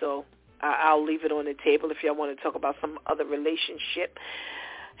time, so I'll leave it on the table if y'all want to talk about some other relationship,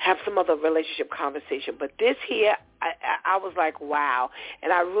 have some other relationship conversation. But this here, I was like, wow.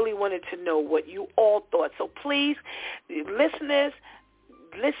 And I really wanted to know what you all thought. So please, listeners,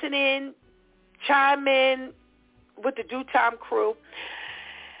 listen in, chime in with the Due Time crew.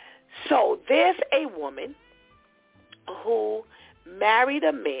 So there's a woman who married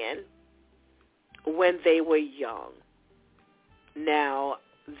a man when they were young. Now,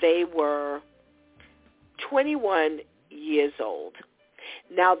 they were 21 years old.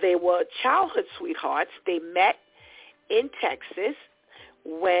 Now, they were childhood sweethearts. They met in Texas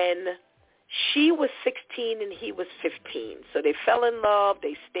when she was 16 and he was 15. So they fell in love.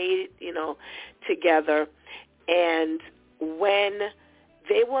 They stayed, together. And when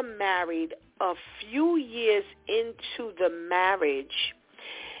they were married, a few years into the marriage,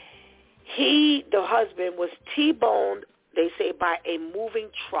 the husband, was T-boned, they say, by a moving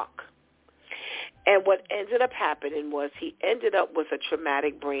truck. And what ended up happening was he ended up with a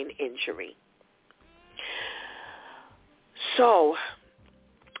traumatic brain injury. So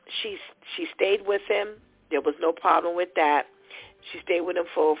she stayed with him. There was no problem with that. She stayed with him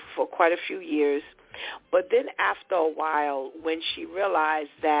for quite a few years. But then after a while, when she realized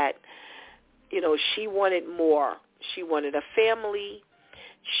that, she wanted more, she wanted a family,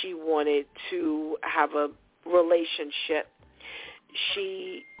 she wanted to have a relationship,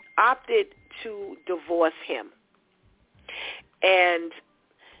 she opted to divorce him and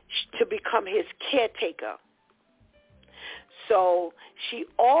to become his caretaker. So she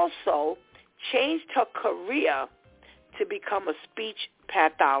also changed her career to become a speech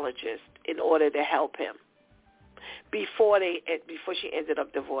pathologist in order to help him before she ended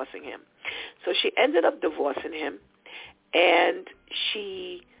up divorcing him. So she ended up divorcing him, and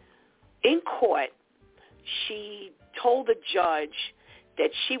in court, she told the judge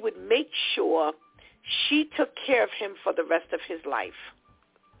that she would make sure she took care of him for the rest of his life.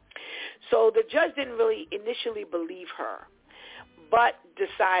 So the judge didn't really initially believe her, but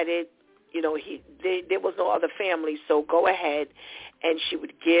decided, there was no other family, so go ahead, and she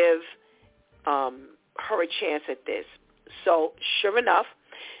would give her a chance at this. So sure enough,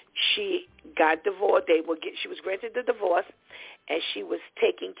 she got divorced. She was granted the divorce, and she was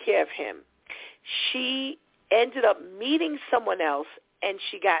taking care of him. She ended up meeting someone else, and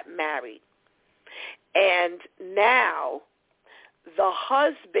she got married. And now the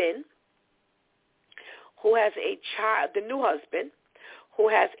husband, who has a child, the new husband, who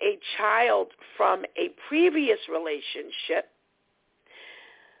has a child from a previous relationship,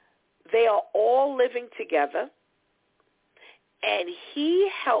 they are all living together, and he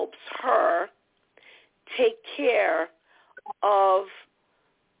helps her take care of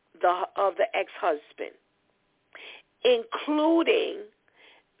the ex-husband, including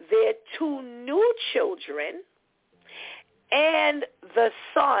their two new children and the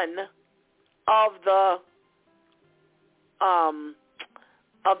son of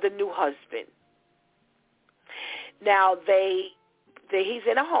the new husband. Now he's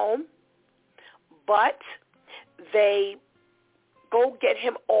in a home, but they go get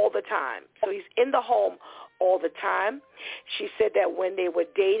him all the time. So he's in the home all the time. She said that when they were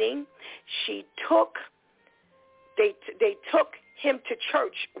dating, they took him to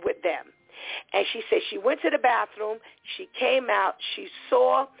church with them. And she said she went to the bathroom, she came out, she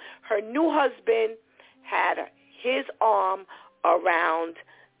saw her new husband had his arm around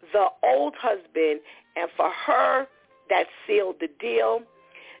the old husband, and for her, that sealed the deal.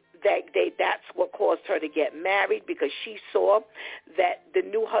 That's what caused her to get married, because she saw that the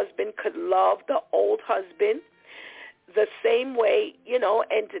new husband could love the old husband the same way,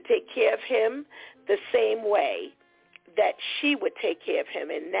 and to take care of him the same way that she would take care of him.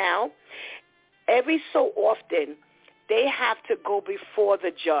 And now, every so often, they have to go before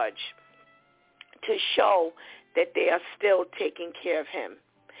the judge to show that they are still taking care of him.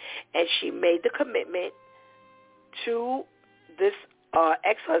 And she made the commitment to this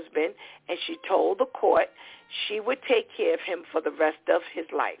ex-husband, and she told the court she would take care of him for the rest of his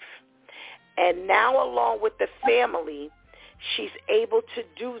life. And now, along with the family, she's able to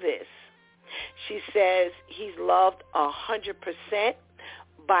do this. She says he's loved 100%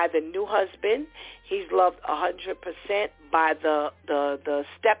 by the new husband. He's loved 100% by the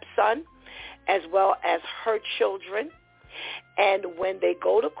stepson, as well as her children. And when they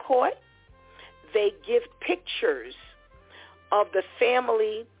go to court, they give pictures of the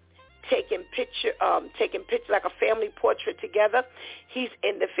family taking pictures like a family portrait together. He's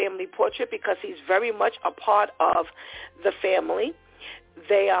in the family portrait because he's very much a part of the family.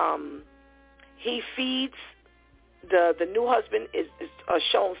 He feeds the new husband is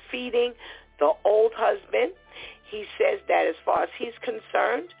shown feeding the old husband. He says that as far as he's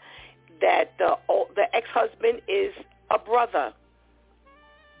concerned, that the ex-husband is a brother,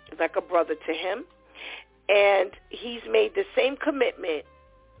 like a brother to him. And he's made the same commitment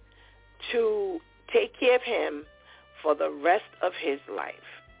to take care of him for the rest of his life.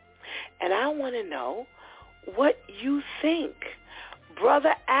 And I want to know what you think.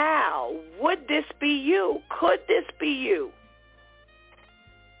 Brother Al, would this be you? Could this be you?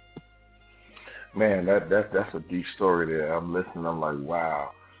 Man, that's a deep story there. I'm listening. I'm like,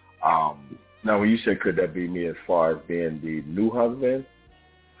 wow. Now, when you said could that be me as far as being the new husband?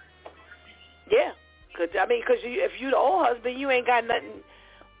 Yeah. Because if you the old husband, you ain't got nothing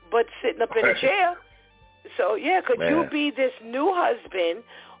but sitting up in a chair. So, yeah, could you be this new husband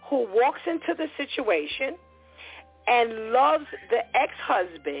who walks into the situation and loves the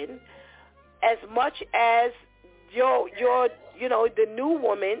ex-husband as much as your the new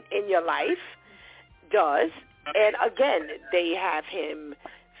woman in your life does. And again, they have him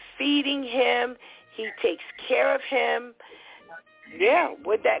feeding him. He takes care of him. Yeah,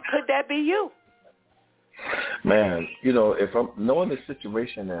 could that be you? Man, if I'm knowing the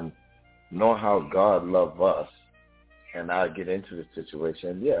situation and knowing how God loves us, and I get into the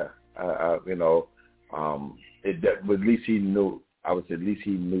situation, yeah, at least he knew. I would say at least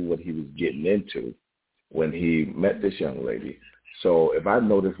he knew what he was getting into when he met this young lady. So if I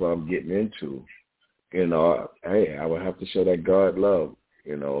notice what I'm getting into, hey, I would have to show that God love.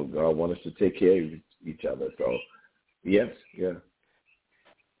 God wants us to take care of each other. So, yes, yeah.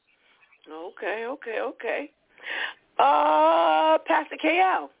 Okay. Pastor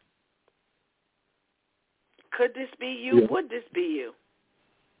KL, could this be you? Yeah. Would this be you?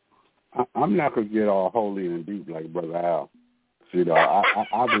 I'm not going to get all holy and deep like Brother Al.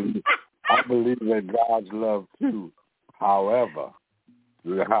 I believe that God's love too. However,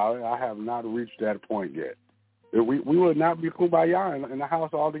 I have not reached that point yet. We would not be kumbaya in the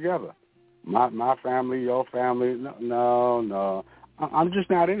house altogether. My family, your family, no. I'm just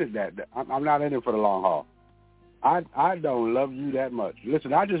not in it I'm not in it for the long haul. I don't love you that much.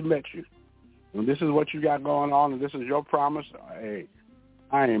 Listen, I just met you. And this is what you got going on, and this is your promise. Hey,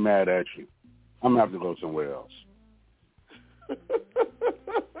 I ain't mad at you. I'm going to have to go somewhere else.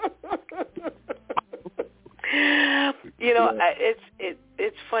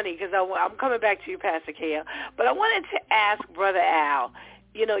 It's funny because I'm coming back to you, Pastor KL, but I wanted to ask Brother Al.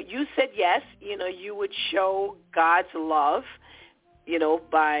 You said yes. You would show God's love,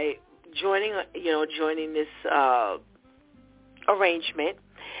 by joining this arrangement.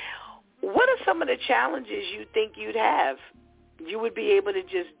 What are some of the challenges you think you'd have? You would be able to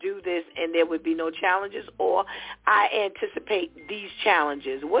just do this and there would be no challenges, or I anticipate these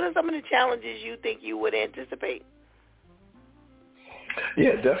challenges. What are some of the challenges you think you would anticipate?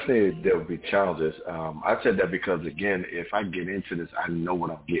 Yeah, definitely there will be challenges. I said that because, again, if I get into this, I know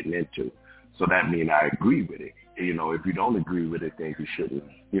what I'm getting into. So that means I agree with it. If you don't agree with it, then you shouldn't,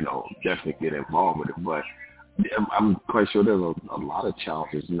 definitely get involved with it. But I'm quite sure there's a lot of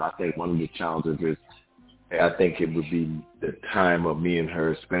challenges. I think one of the challenges is I think it would be the time of me and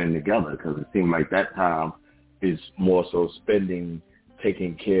her spending together, because it seems like that time is more so spending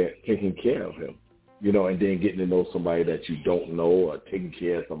taking care of him, and then getting to know somebody that you don't know, or taking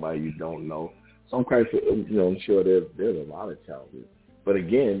care of somebody you don't know. So I'm quite sure, I'm sure there's a lot of challenges. But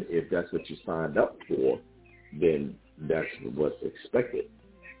again, if that's what you signed up for, then that's what's expected.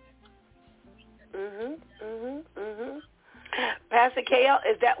 Pastor KL,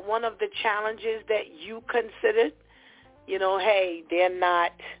 is that one of the challenges that you considered? Hey, they're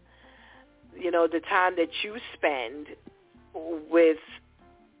not, the time that you spend with,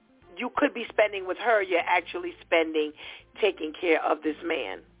 you could be spending with her, you're actually spending taking care of this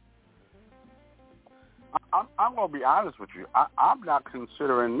man. I'm going to be honest with you. I'm not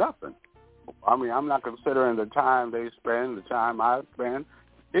considering nothing. I'm not considering the time they spend, the time I spend.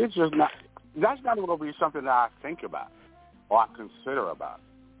 It's just not, that's not going to be something that I think about or I consider about.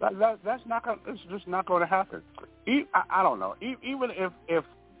 That's not going. It's just not going to happen. I don't know. Even if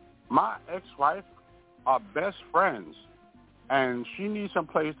my ex-wife are best friends and she needs some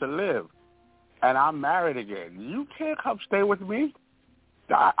place to live, and I'm married again, you can't come stay with me.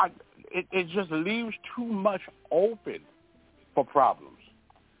 It just leaves too much open for problems.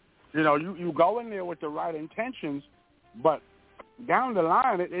 You go in there with the right intentions, but down the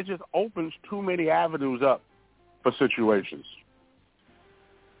line, it just opens too many avenues up for situations.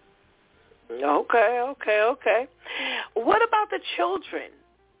 Okay. What about the children?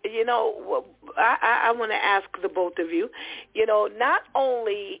 I want to ask the both of you. Not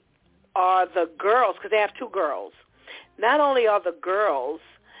only are the girls, because they have two girls, not only are the girls,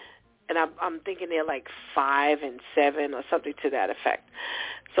 and I'm thinking they're like 5 and 7 or something to that effect.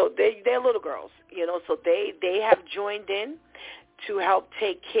 So they're little girls, so they have joined in to help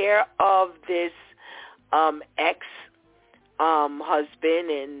take care of this ex-husband,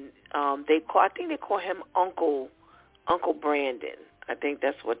 and I think they call him Uncle Brandon. I think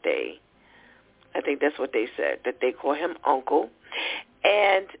that's what they said, that they call him Uncle.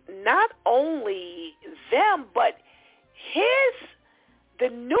 And not only them, but the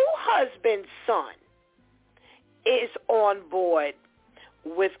new husband's son is on board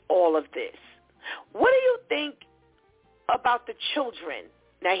with all of this. What do you think about the children?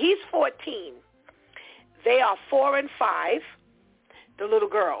 Now, he's 14. They are 4 and 5, the little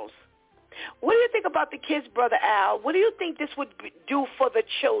girls. What do you think about the kids, Brother Al? What do you think this would do for the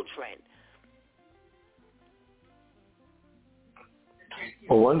children?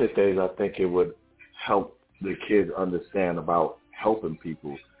 Well, one of the things I think it would help the kids understand about helping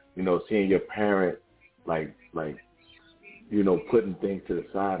people, seeing your parent like putting things to the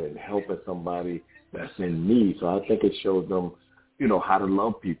side and helping somebody that's in need. So I think it shows them, how to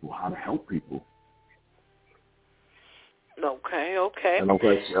love people, how to help people. Okay. And I'm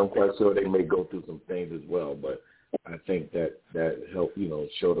quite sure they may go through some things as well, but I think that help,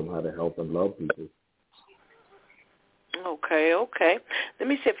 show them how to help and love people. Okay. Let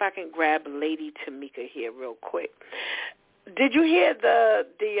me see if I can grab Lady Tamika here real quick. Did you hear the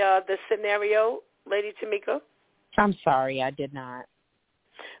scenario, Lady Tamika? I'm sorry, I did not.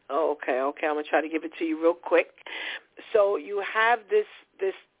 Oh, okay. I'm gonna try to give it to you real quick. So you have this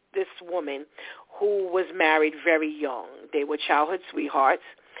woman who was married very young. They were childhood sweethearts,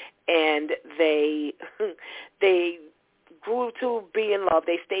 and they grew to be in love.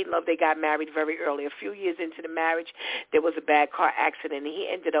 They stayed in love. They got married very early. A few years into the marriage, there was a bad car accident, and he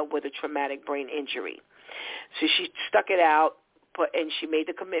ended up with a traumatic brain injury. So she stuck it out, and she made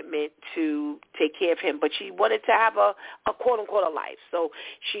the commitment to take care of him. But she wanted to have a quote-unquote, a life. So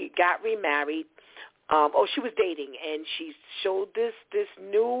she got remarried. She was dating, and she showed this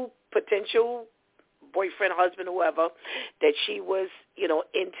new potential boyfriend, husband, whoever, that she was,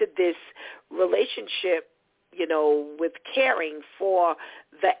 into this relationship, with caring for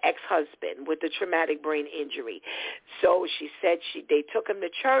the ex-husband with the traumatic brain injury. So she said they took him to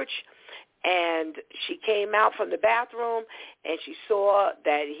church, and she came out from the bathroom, and she saw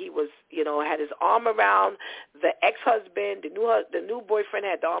that he was, had his arm around the ex-husband. The new boyfriend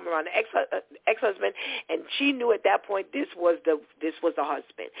had the arm around the ex-husband, and she knew at that point this was the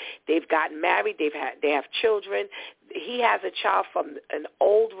husband. They've gotten married. They have children. He has a child from an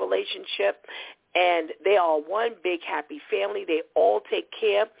old relationship, and they are one big happy family. They all take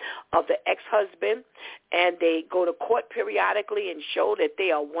care of the ex-husband, and they go to court periodically and show that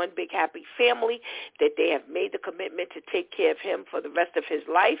they are one big happy family, that they have made the commitment to take care of him for the rest of his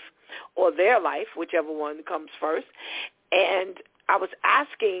life or their life, whichever one comes first. And I was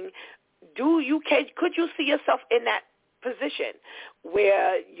asking, could you see yourself in that position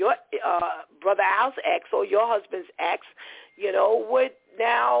where your brother Al's ex or your husband's ex, would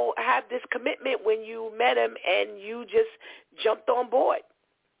now have this commitment when you met him and you just jumped on board?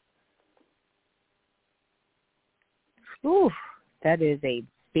 Ooh, that is a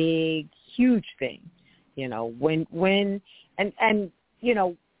big, huge thing. When I'm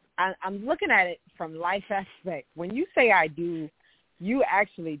looking at it from life aspect. When you say I do, you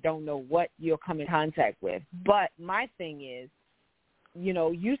actually don't know what you'll come in contact with. But my thing is,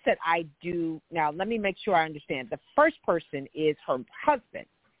 you said I do. Now, let me make sure I understand. The first person is her husband,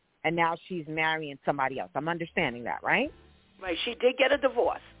 and now she's marrying somebody else. I'm understanding that, right? Right. She did get a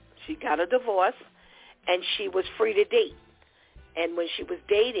divorce. She got a divorce, and she was free to date. And when she was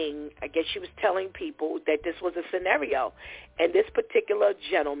dating, I guess she was telling people that this was a scenario, and this particular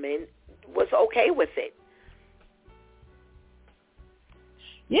gentleman was okay with it.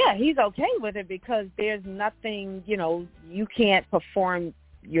 Yeah, he's okay with it because there's nothing, you can't perform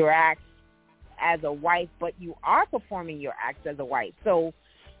your acts as a wife, but you are performing your acts as a wife. So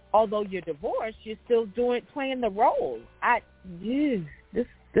although you're divorced, you're still playing the role.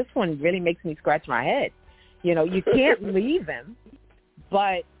 This one really makes me scratch my head. You can't leave him,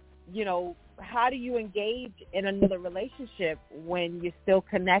 but, how do you engage in another relationship when you're still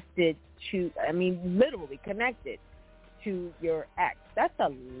connected literally connected to your ex? That's a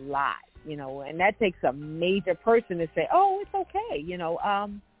lot, and that takes a major person to say, oh, it's okay.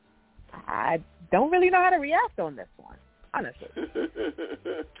 I don't really know how to react on this one, honestly.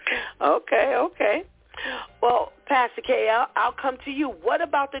 Okay. Well, Pastor K, I'll come to you. What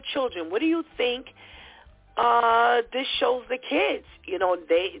about the children? What do you think this shows the kids?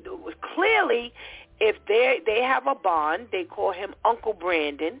 They clearly, if they have a bond, they call him Uncle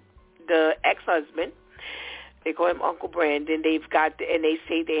Brandon, the ex-husband. They call him Uncle Brandon. And they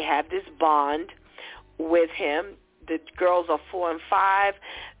say they have this bond with him. The girls are 4 and 5.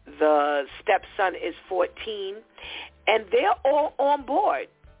 The stepson is 14, and they're all on board.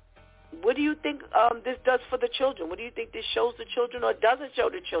 What do you think this does for the children? What do you think this shows the children or doesn't show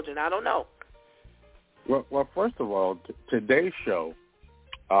the children? I don't know. Well, first of all, today's show,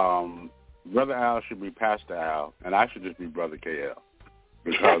 Brother Al should be Pastor Al, and I should just be Brother KL.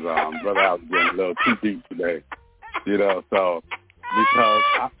 Because Brother Al's getting a little too deep today, so because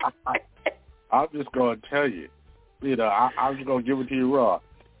I'm just going to tell you, I'm just going to give it to you raw.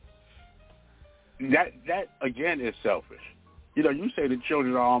 That again is selfish. You say the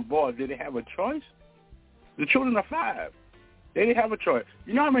children are on board. Did they have a choice? The children are 5. They didn't have a choice.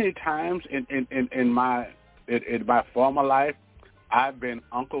 You know how many times in my former life I've been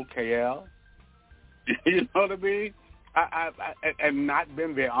Uncle KL. You know what I mean? I and not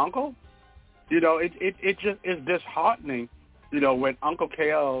been their uncle. You know, it just is disheartening. You know, when Uncle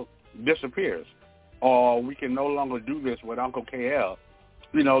KL disappears, or we can no longer do this with Uncle KL.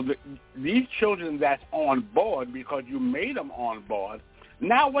 You know, these children that's on board because you made them on board.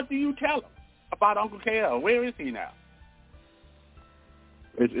 Now, what do you tell them about Uncle KL? Where is he now?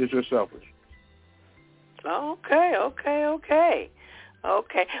 It's just selfish. Okay.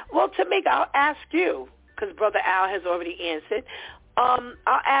 Well, Tamika, I'll ask you, because Brother Al has already answered. I'll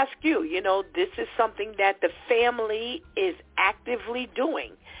ask you, you know, this is something that the family is actively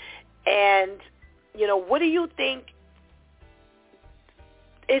doing. And, you know, what do you think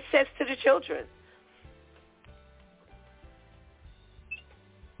it says to the children?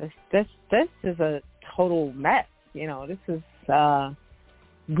 This is a total mess. You know, this is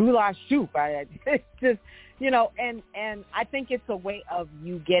goulash soup. It's just, you know, and I think it's a way of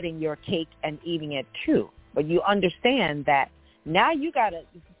you getting your cake and eating it too. But you understand that now you got to,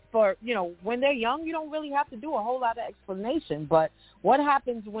 for, you know, when they're young, you don't really have to do a whole lot of explanation. But what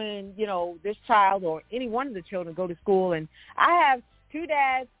happens when, you know, this child or any one of the children go to school and I have two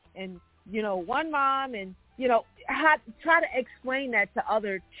dads and, you know, one mom and, you know, try to explain that to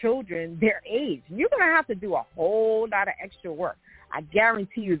other children their age. You're going to have to do a whole lot of extra work. I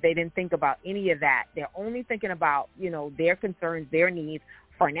guarantee you they didn't think about any of that. They're only thinking about, you know, their concerns, their needs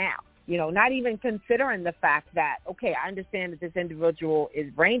for now. You know, not even considering the fact that, okay, I understand that this individual is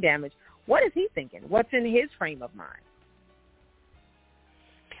brain damaged. What is he thinking? What's in his frame of mind?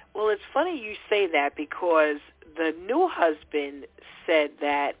 Well, it's funny you say that because the new husband said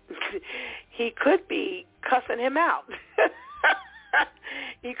that he could be cussing him out.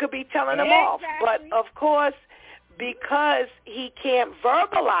 He could be telling him off. But, of course, because he can't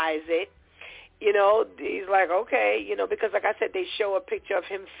verbalize it, you know, he's like, okay, you know, because like I said, they show a picture of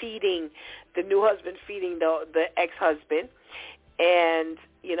him feeding, the new husband feeding the ex-husband. And,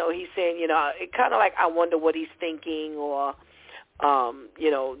 you know, he's saying, you know, it kind of like, I wonder what he's thinking, or,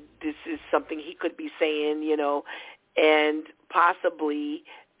 you know, this is something he could be saying, you know, and possibly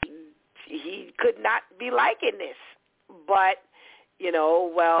he could not be liking this. But, you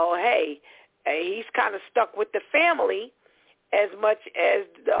know, well, hey, he's kind of stuck with the family as much as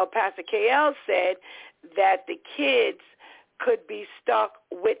Pastor KL said that the kids could be stuck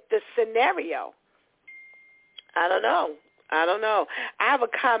with the scenario. I don't know. I have a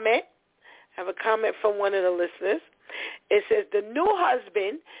comment from one of the listeners. It says the new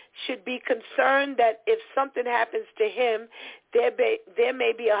husband should be concerned that if something happens to him, there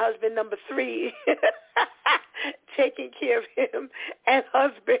may be a husband number 3 taking care of him, and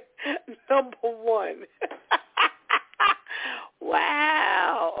husband number 1.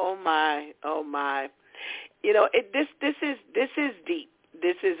 Wow! Oh my! You know, this is deep.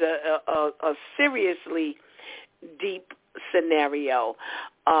 This is a seriously deep scenario.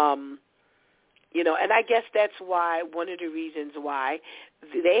 You know, and I guess that's why one of the reasons why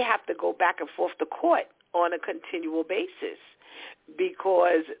they have to go back and forth to court on a continual basis,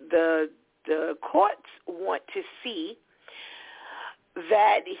 because the courts want to see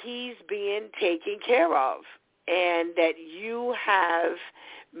that he's being taken care of and that you have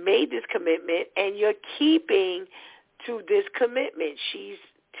made this commitment and you're keeping to this commitment. She's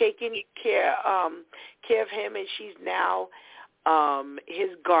taking care of him, and she's now his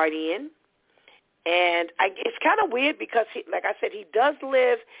guardian. And it's kind of weird because, like I said, he does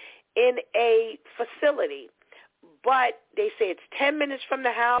live in a facility, but they say it's 10 minutes from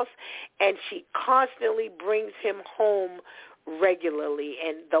the house, and she constantly brings him home regularly.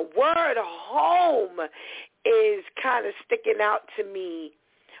 And the word home is kind of sticking out to me.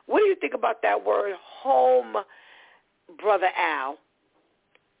 What do you think about that word home, Brother Al?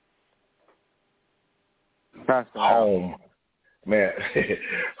 Home. Man,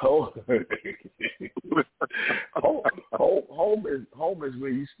 home is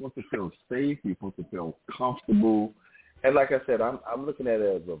where you're supposed to feel safe. You're supposed to feel comfortable. And like I said, I'm looking at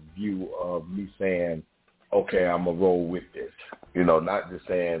it as a view of me saying, okay, I'm going to roll with this. You know, not just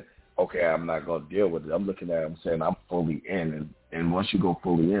saying, okay, I'm not going to deal with it. I'm looking at it, I'm saying I'm fully in. And once you go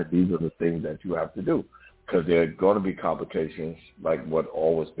fully in, these are the things that you have to do, because there are going to be complications, like what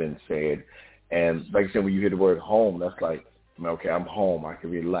always been said. And like I said, when you hear the word home, that's like, okay, I'm home. I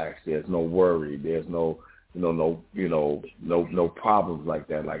can relax. There's no worry. There's no problems like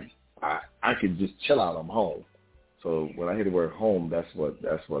that. Like I can just chill out. I'm home. So when I hear the word home, that's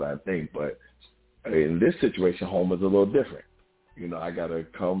what I think. But in this situation, home is a little different. You know, I gotta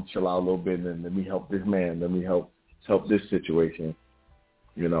come chill out a little bit and let me help this man. Let me help this situation.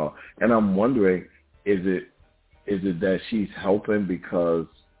 You know, and I'm wondering, is it Is it that she's helping because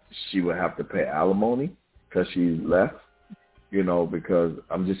she would have to pay alimony because she left? Because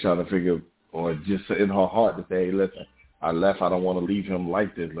I'm just trying to figure, or just in her heart to say, hey, listen, I left. I don't want to leave him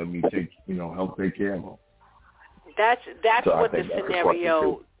like this. Let me help take care of him. That's so what the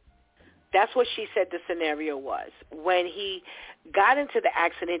scenario. That's what she said the scenario was. When he got into the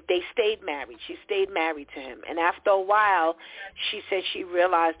accident, they stayed married. She stayed married to him. And after a while, she said she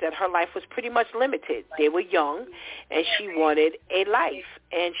realized that her life was pretty much limited. They were young, and she wanted a life,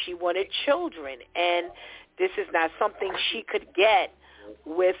 and she wanted children. And this is not something she could get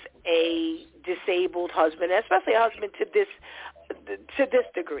with a disabled husband, especially a husband to this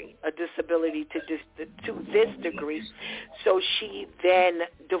degree, a disability to this degree. So she then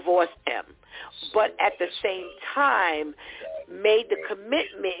divorced him, but at the same time made the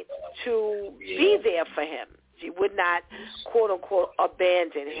commitment to be there for him. She would not, quote unquote,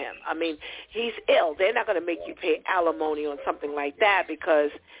 abandon him. I mean, he's ill. They're not going to make you pay alimony on something like that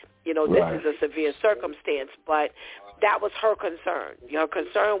because, this is a severe circumstance, but that was her concern. Her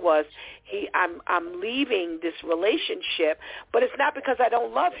concern was, I'm leaving this relationship, but it's not because I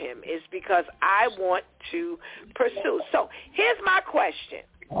don't love him. It's because I want to pursue. So here's my question.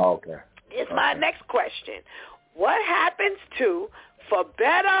 Okay. Here's my next question. What happens to for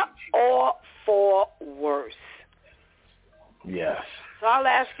better or for worse? Yes. So I'll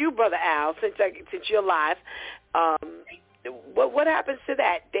ask you, Brother Al, since you're live, what happens to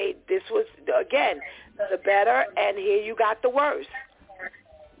that? This was, again, the better, and here you got the worse.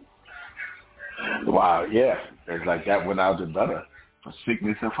 Wow, yeah. It's like that went out the better for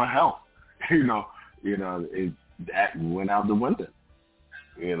sickness and for health. That went out the window.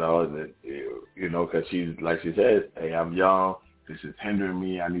 Because she's, like she said, hey, I'm young. This is hindering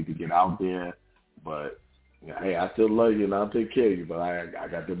me. I need to get out there. But, hey, I still love you and I'll take care of you, but I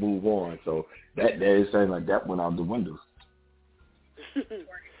got to move on. So that is saying like that went out the window.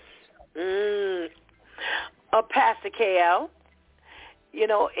 Pastor KL,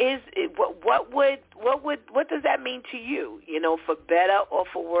 what does that mean to you? For better or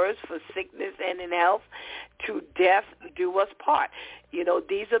for worse, for sickness and in health, to death do us part.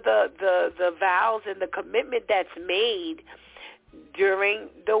 These are the vows and the commitment that's made during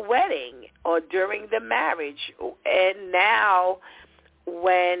the wedding or during the marriage. And now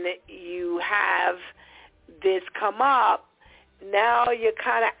when you have this come up, now you're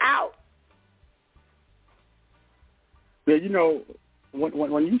kind of out. Yeah,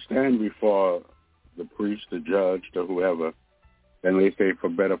 when you stand before the priest, the judge, or whoever, and they say for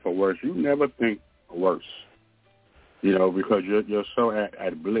better, for worse, you never think worse, because you're so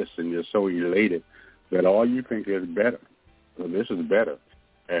at bliss and you're so elated that all you think is better. So this is better.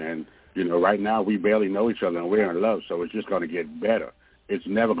 And, right now we barely know each other and we're in love, so it's just going to get better. It's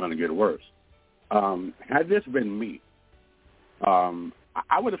never going to get worse. Had this been me,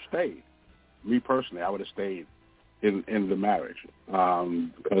 I would have stayed. Me personally, I would have stayed in the marriage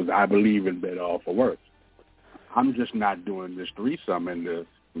because I believe in better or for worse. I'm just not doing this threesome in the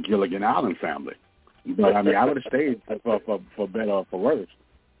Gilligan Island family. But, I would have stayed for better or for worse,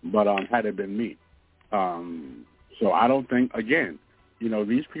 but had it been me. So I don't think, again,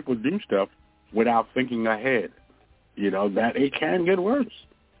 these people do stuff without thinking ahead, that it can get worse.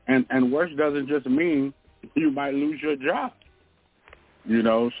 And worse doesn't just mean you might lose your job.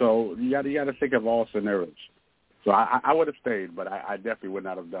 So you got to think of all scenarios. So I would have stayed, but I definitely would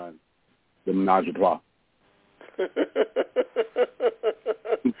not have done the menage a trois.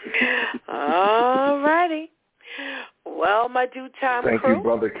 All righty. Well, my due time crew. Thank you,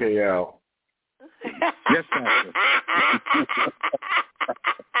 Brother KL. Yes, Pastor.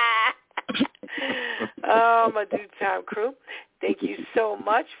 Oh, my due time crew. Thank you so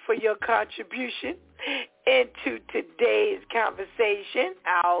much for your contribution into today's conversation.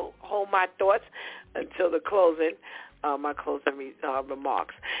 I'll hold my thoughts until the closing, my closing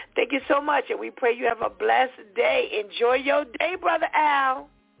remarks. Thank you so much, and we pray you have a blessed day. Enjoy your day, Brother Al,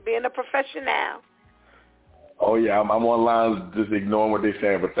 being a professional. Oh, yeah, I'm online just ignoring what they're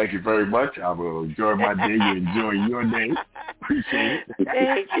saying, but thank you very much. I will enjoy my day. You enjoy your day. Appreciate it.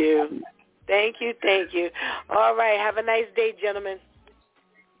 Thank you. Thank you. All right, have a nice day, gentlemen.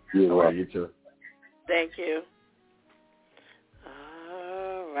 All right, you too. Thank you.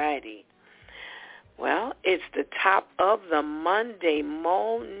 All righty. Well, it's the top of the Monday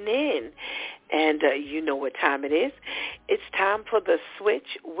morning, and you know what time it is. It's time for the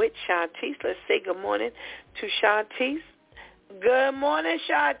switch with Shantice. Let's say good morning to Shantice. Good morning,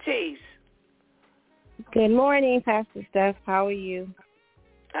 Shantice. Good morning, Pastor Steph. How are you?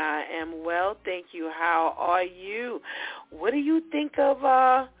 I am well, thank you. How are you? What do you think of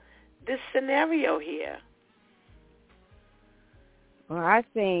this scenario here? Well, I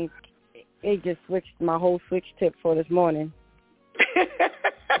think it just switched my whole switch tip for this morning.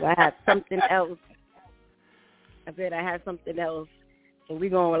 I had something else. I said I had something else. So we're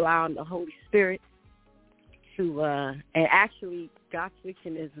going to rely on the Holy Spirit to, and actually God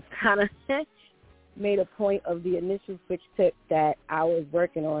switching is kind of made a point of the initial switch tip that I was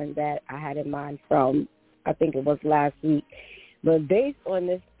working on that I had in mind from, I think it was last week. But based on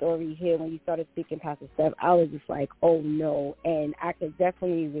this story here, when you started speaking, Pastor Steph, I was just like, oh, no. And I could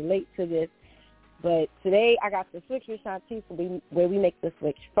definitely relate to this. But today I got the switch with Shantice where we make the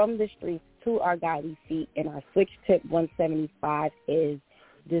switch from the streets to our godly feet. And our switch tip 175 is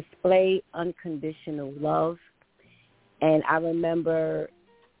display unconditional love. And I remember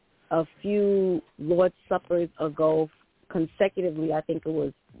a few Lord's Suppers ago, consecutively, I think it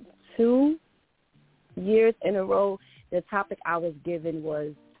was 2 years in a row, the topic I was given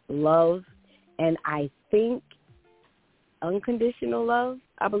was love. And I think unconditional love,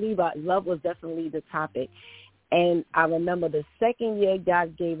 I believe love was definitely the topic. And I remember the second year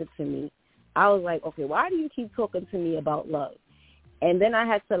God gave it to me, I was like, okay, why do you keep talking to me about love? And then I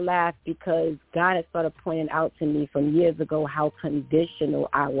had to laugh because God had started pointing out to me from years ago how conditional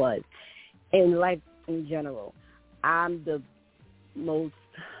I was in life in general. I'm the most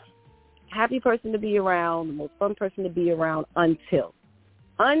happy person to be around, the most fun person to be around until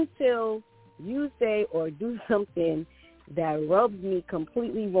you say or do something that rubs me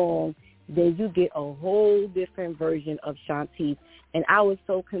completely wrong, then you get a whole different version of Shantice. And I was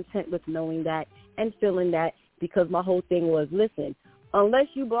so content with knowing that and feeling that because my whole thing was, listen, unless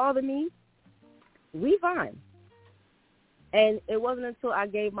you bother me, we fine. And it wasn't until I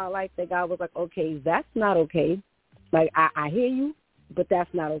gave my life that God was like, okay, that's not okay. Like, I hear you, but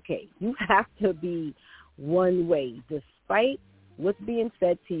that's not okay. You have to be one way. Despite what's being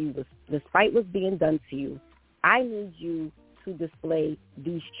said to you, despite what's being done to you, I need you to display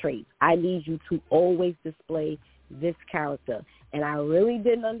these traits. I need you to always display this character. And I really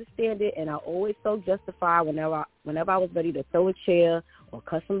didn't understand it, and I always felt justified whenever I was ready to throw a chair or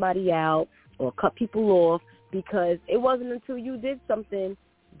cut somebody out or cut people off, because it wasn't until you did something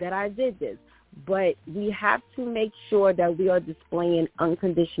that I did this. But we have to make sure that we are displaying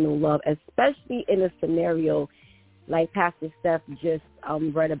unconditional love, especially in a scenario like Pastor Steph just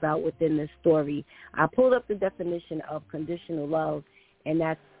read about within this story. I pulled up the definition of conditional love, and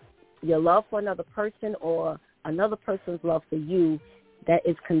that's your love for another person or another person's love for you that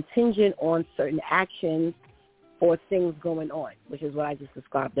is contingent on certain actions or things going on, which is what I just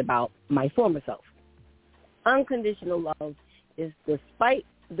described about my former self. Unconditional love is despite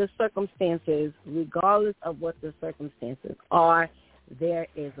the circumstances, regardless of what the circumstances are, there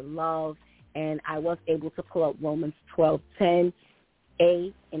is love. And I was able to pull up Romans 12:10a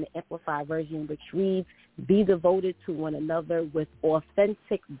in the Amplified Version, which reads, be devoted to one another with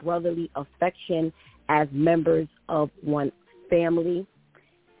authentic brotherly affection as members of one family.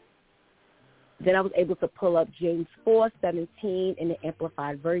 Then I was able to pull up James 4:17 in the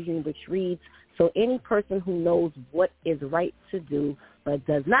Amplified Version, which reads, so any person who knows what is right to do but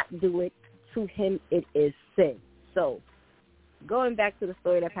does not do it, to him it is sin. So going back to the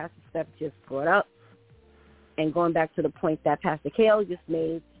story that Pastor Steph just brought up and going back to the point that Pastor Kale just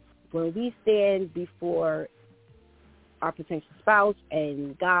made, when we stand before our potential spouse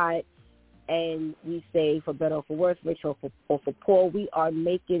and God and we say, for better or for worse, rich or for poor, we are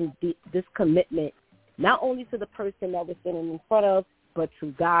making this commitment not only to the person that we're standing in front of, but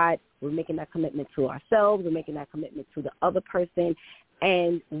to God. We're making that commitment to ourselves. We're making that commitment to the other person.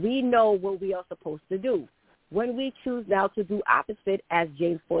 And we know what we are supposed to do. When we choose now to do opposite, as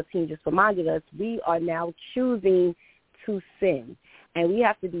James 14 just reminded us, we are now choosing to sin. And we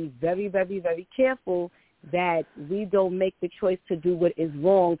have to be very, very, very careful that we don't make the choice to do what is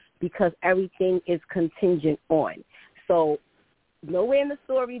wrong because everything is contingent on. So nowhere in the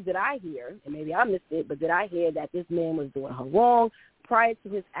story did I hear, and maybe I missed it, but did I hear that this man was doing her wrong prior to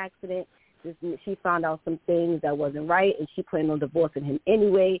his accident? She found out some things that wasn't right, and she planned on divorcing him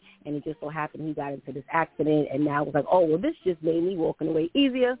anyway, and it just so happened he got into this accident, and now it was like, oh, well, this just made me walking away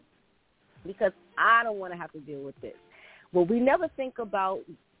easier because I don't want to have to deal with this. Well, we never think about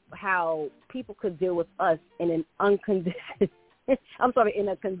how people could deal with us in an in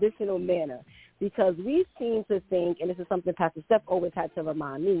a conditional manner, because we seem to think, and this is something Pastor Steph always had to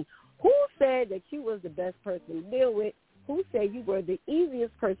remind me, who said that you was the best person to deal with? Who said you were the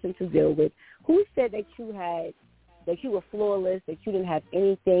easiest person to deal with? Who said that you were flawless, that you didn't have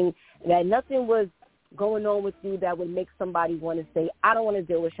anything, that nothing was going on with you that would make somebody want to say, I don't want to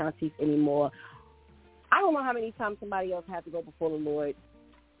deal with Shantice anymore? I don't know how many times somebody else had to go before the Lord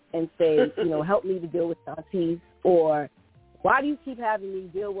and say, help me to deal with Shantice, or Why do you keep having me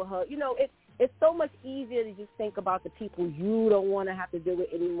deal with her? It's so much easier to just think about the people you don't want to have to deal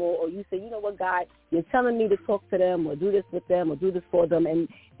with anymore, or you say, you know what, God, you're telling me to talk to them or do this with them or do this for them. And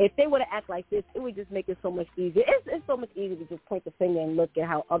if they were to act like this, it would just make it so much easier. It's so much easier to just point the finger and look at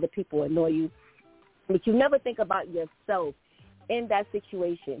how other people annoy you. But you never think about yourself in that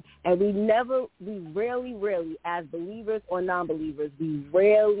situation. And we rarely, as believers or non-believers, we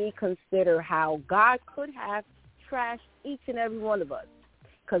rarely consider how God could have trashed each and every one of us.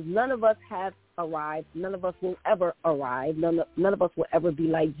 Because none of us have arrived. None of us will ever arrive. None of us will ever be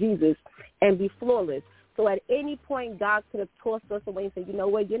like Jesus and be flawless. So at any point, God could have tossed us away and said, you know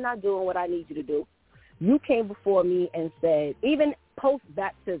what, you're not doing what I need you to do. You came before me and said, even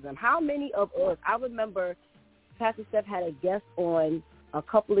post-baptism, how many of us, I remember Pastor Steph had a guest on a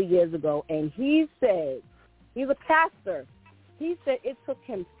couple of years ago, and he said, he's a pastor, he said it took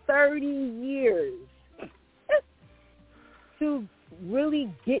him 30 years to really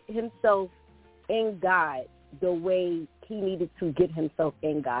get himself in God the way he needed to get himself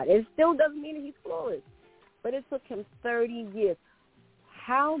in God. It still doesn't mean that he's flawless, but it took him 30 years.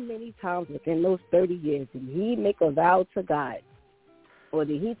 How many times within those 30 years did he make a vow to God? Or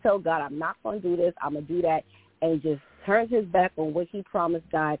did he tell God, I'm not going to do this, I'm going to do that, and just turn his back on what he promised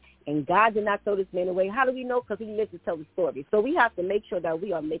God, and God did not throw this man away? How do we know? Because he lived to tell the story. So we have to make sure that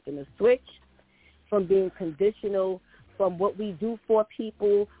we are making a switch from being conditional, from what we do for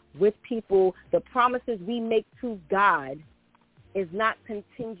people, with people. The promises we make to God is not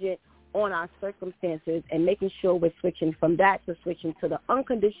contingent on our circumstances, and making sure we're switching from that to switching to the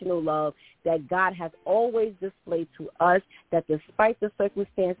unconditional love that God has always displayed to us, that despite the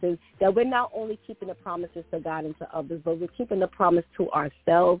circumstances, that we're not only keeping the promises to God and to others, but we're keeping the promise to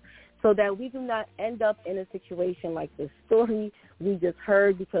ourselves, so that we do not end up in a situation like the story we just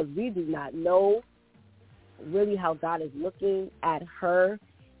heard, because we do not know really how God is looking at her,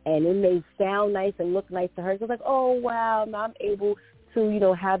 and it may sound nice and look nice to her. So it's like, oh, wow, now I'm able to,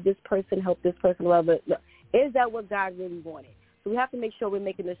 have this person help this person, whatever. Is that what God really wanted? So we have to make sure we're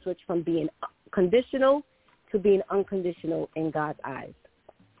making the switch from being conditional to being unconditional in God's eyes.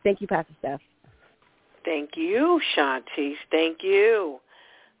 Thank you, Pastor Steph. Thank you, Shantice. Thank you.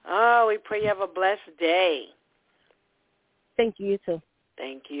 Oh, we pray you have a blessed day. Thank you, you too.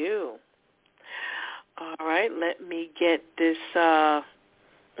 Thank you. All right, let me get this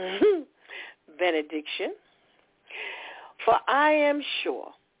benediction. For I am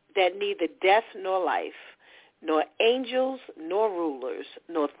sure that neither death nor life, nor angels nor rulers,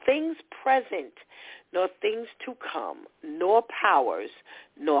 nor things present, nor things to come, nor powers,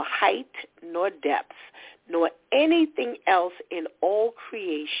 nor height, nor depth, nor anything else in all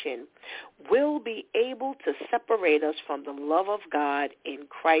creation will be able to separate us from the love of God in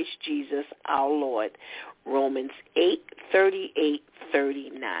Christ Jesus our Lord. Romans 8:38-39.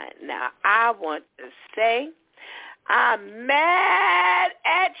 Now, I want to say I'm mad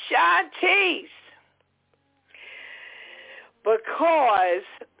at Shantice because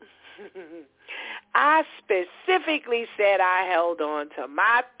I specifically said I held on to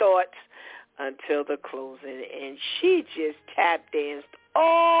my thoughts until the closing, and she just tap danced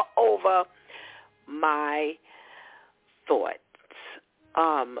all over my thoughts.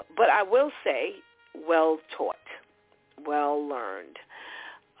 But I will say, well taught, well learned.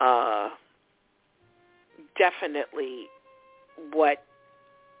 Definitely what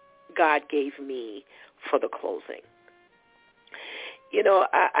God gave me for the closing.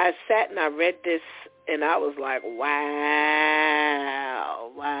 I sat and I read this, and I was like, wow.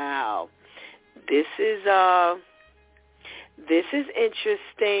 This is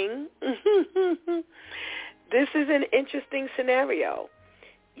interesting. This is an interesting scenario.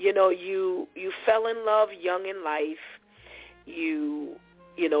 You fell in love young in life. You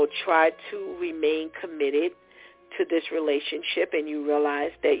tried to remain committed to this relationship, and you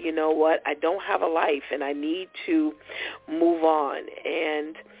realize that, you know what, I don't have a life and I need to move on.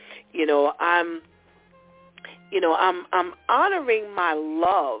 And, I'm honoring my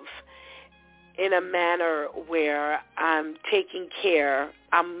love in a manner where I'm taking care,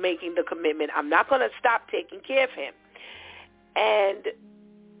 I'm making the commitment. I'm not going to stop taking care of him. And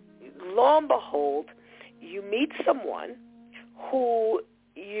lo and behold, you meet someone who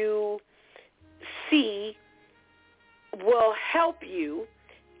you see will help you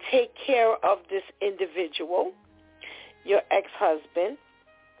take care of this individual, your ex-husband.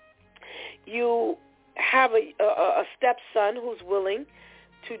 You have a stepson who's willing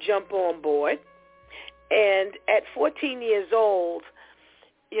to jump on board. And at 14 years old,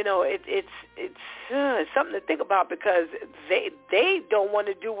 it's something to think about, because they don't want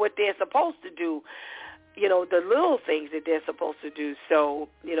to do what they're supposed to do. the little things that they're supposed to do. So,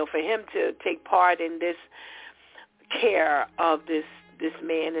 for him to take part in this care of this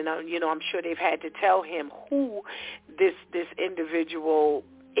man, and I'm sure they've had to tell him who this individual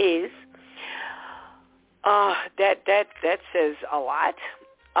is. That says a lot.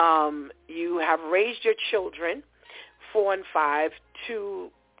 You have raised your children, 4 and 5,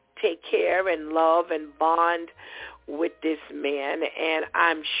 to take care and love and bond with this man, and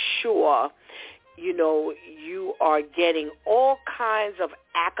I'm sure you are getting all kinds of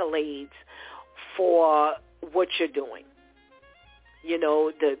accolades for what you're doing.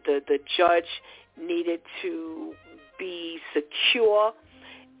 The judge needed to be secure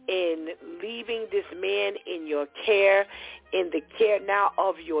in leaving this man in your care, in the care now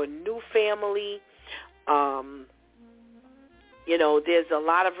of your new family. There's a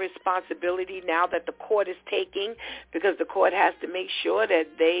lot of responsibility now that the court is taking, because the court has to make sure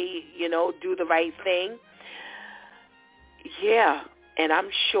that they, do the right thing. Yeah, and I'm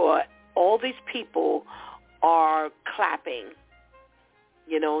sure all these people are clapping.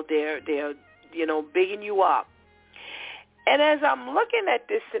 They're bigging you up. And as I'm looking at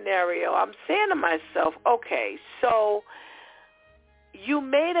this scenario, I'm saying to myself, okay, so you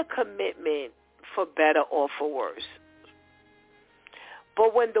made a commitment for better or for worse.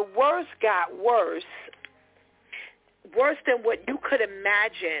 But when the worst got worse than what you could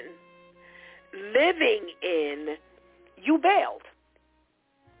imagine living in, you bailed.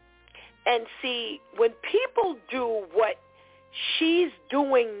 And see, when people do what she's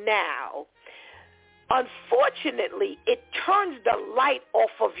doing now, unfortunately, it turns the light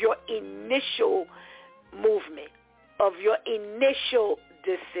off of your initial movement, of your initial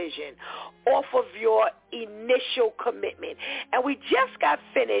decision, off of your initial commitment. And we just got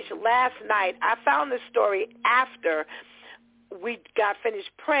finished last night. I found this story after we got finished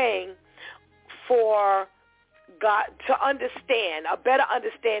praying for God to understand, a better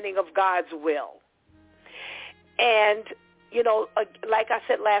understanding of God's will. And, like I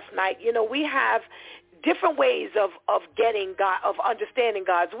said last night, we have different ways of getting God, of understanding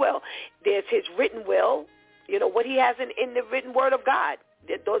God's will. There's his written will, what he has in the written word of God.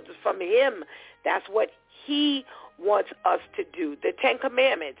 Those are from him. That's what he wants us to do. The 10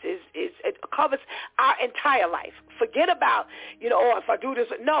 Commandments it covers our entire life. Forget about, if I do this.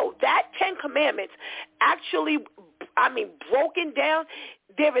 No, that 10 Commandments actually, broken down,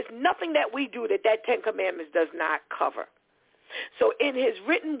 there is nothing that we do that 10 Commandments does not cover. So in his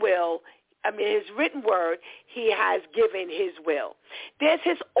written will, his written word, he has given his will. There's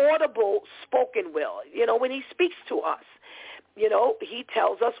his audible spoken will, when he speaks to us. He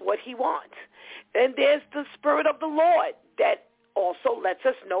tells us what he wants. And there's the Spirit of the Lord that also lets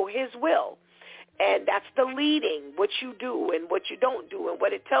us know his will. And that's the leading, what you do and what you don't do and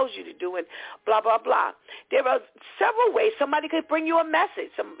what it tells you to do and blah, blah, blah. There are several ways somebody could bring you a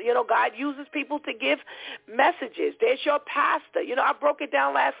message. God uses people to give messages. There's your pastor. I broke it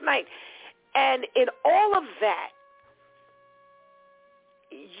down last night. And in all of that,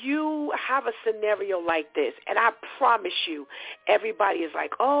 you have a scenario like this, and I promise you, everybody is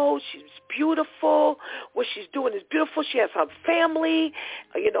like, oh, she's beautiful. What she's doing is beautiful. She has her family,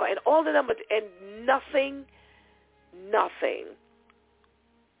 and all of them, and nothing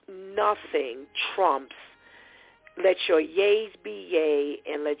trumps. Let your yays be yay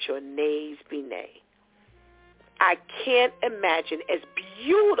and let your nays be nay. I can't imagine, as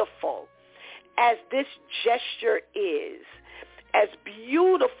beautiful as this gesture is, as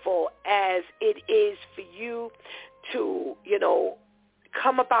beautiful as it is for you to,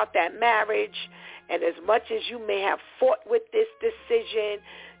 come about that marriage, and as much as you may have fought with this decision,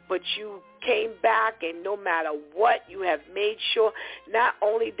 but you came back, and no matter what, you have made sure not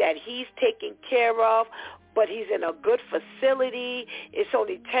only that he's taken care of, but he's in a good facility. It's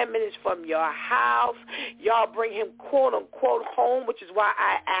only 10 minutes from your house. Y'all bring him, quote, unquote, home, which is why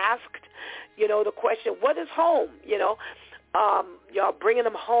I asked, the question, what is home, y'all bringing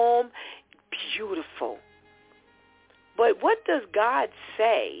them home, beautiful. But what does God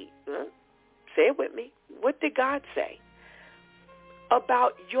say? Say it with me. What did God say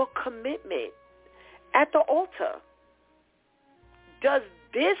about your commitment at the altar? Does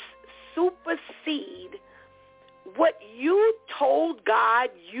this supersede what you told God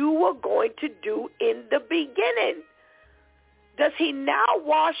you were going to do in the beginning? Does he now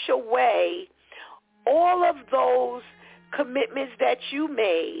wash away all of those commitments that you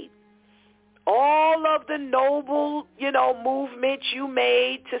made, all of the noble, movements you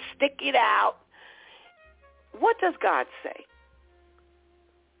made to stick it out? What does God say?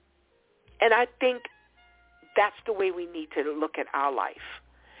 And I think that's the way we need to look at our life.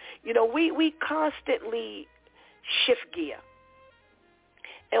 You know, we constantly shift gear.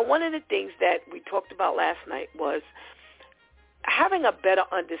 And one of the things that we talked about last night was having a better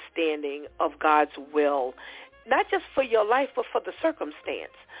understanding of God's will, not just for your life, but for the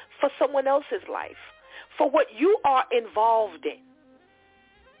circumstance, for someone else's life, for what you are involved in.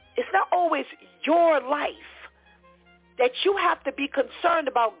 It's not always your life that you have to be concerned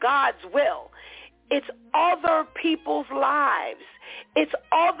about God's will. It's other people's lives. It's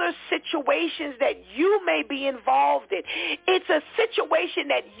other situations that you may be involved in. It's a situation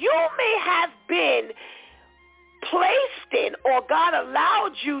that you may have been placed in or God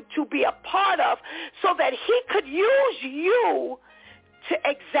allowed you to be a part of so that he could use you to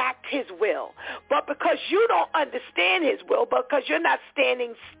exact his will. But because you don't understand his will, because you're not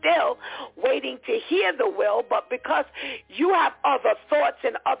standing still waiting to hear the will, but because you have other thoughts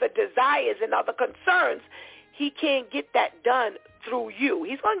and other desires and other concerns, he can't get that done through you.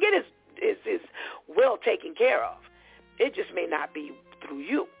 He's going to get his will taken care of. It just may not be through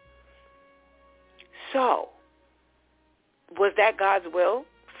you. So, was that God's will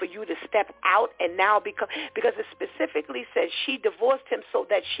for you to step out and now become, because it specifically says she divorced him so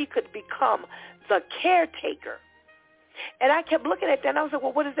that she could become the caretaker. And I kept looking at that and I was like,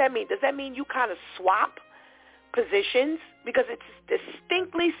 well, what does that mean? Does that mean you kind of swap positions? Because it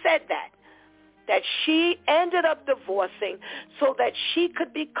distinctly said that she ended up divorcing so that she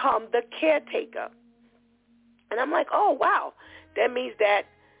could become the caretaker. And I'm like, oh, wow. That means that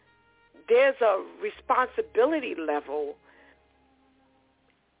there's a responsibility level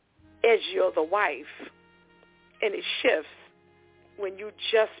as you're the wife, and it shifts when you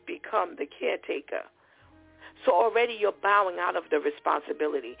just become the caretaker. So already you're bowing out of the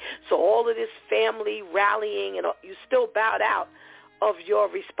responsibility. So all of this family rallying, and you still bowed out of your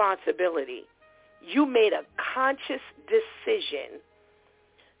responsibility. You made a conscious decision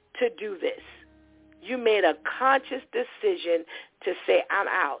to do this. You made a conscious decision to say, I'm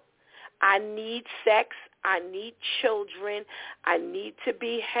out. I need sex. I need children. I need to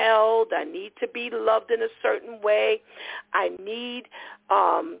be held. I need to be loved in a certain way. I need,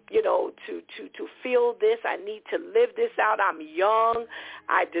 to feel this. I need to live this out. I'm young.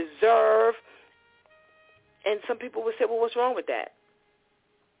 I deserve. And some people would say, well, what's wrong with that?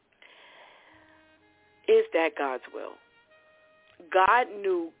 Is that God's will? God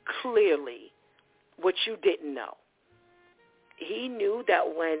knew clearly what you didn't know. He knew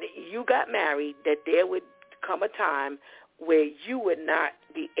that when you got married that there would come a time where you would not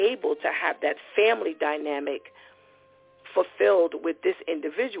be able to have that family dynamic fulfilled with this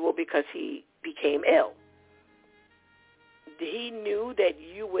individual because he became ill. He knew that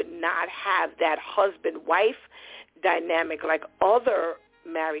you would not have that husband-wife dynamic like other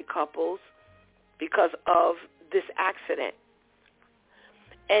married couples because of this accident.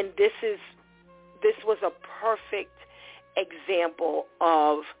 And this was a perfect example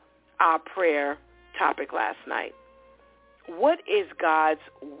of our prayer topic last night. What is God's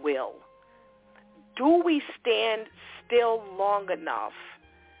will? Do we stand still long enough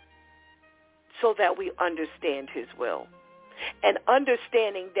so that we understand his will? And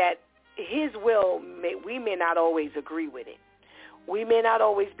understanding that his will, we may not always agree with it. We may not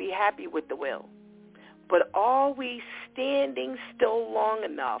always be happy with the will. But are we standing still long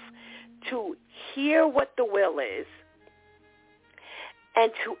enough to hear what the will is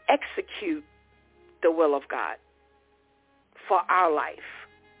and to execute the will of God for our life,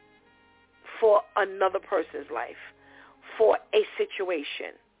 for another person's life, for a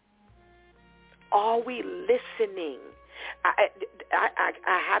situation? Are we listening?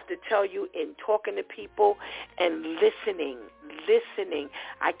 I have to tell you, in talking to people and listening,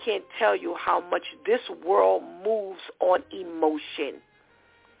 I can't tell you how much this world moves on emotion.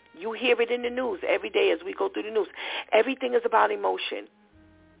 You hear it in the news every day as we go through the news. Everything is about emotion.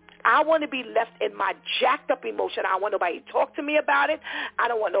 I want to be left in my jacked up emotion. I don't want nobody to talk to me about it. I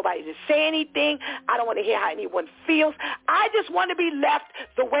don't want nobody to say anything. I don't want to hear how anyone feels. I just want to be left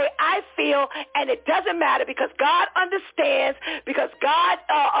the way I feel, and it doesn't matter because God understands, because God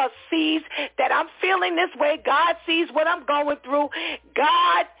sees that I'm feeling this way. God sees what I'm going through.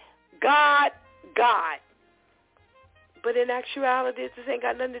 God. But in actuality, this ain't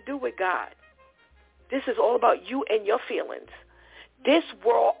got nothing to do with God. This is all about you and your feelings. This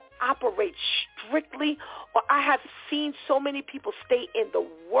world operates strictly, or I have seen so many people stay in the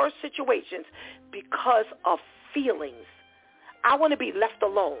worst situations because of feelings. I want to be left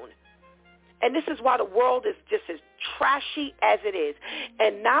alone. And this is why the world is just as trashy as it is.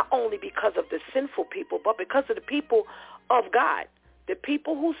 And not only because of the sinful people, but because of the people of God, the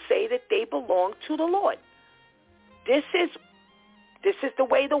people who say that they belong to the Lord. This is This is the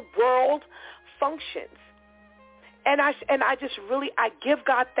way the world functions. And I just really, I give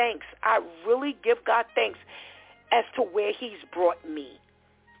God thanks. I really give God thanks as to where he's brought me.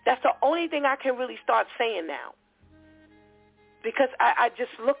 That's the only thing I can really start saying now. Because I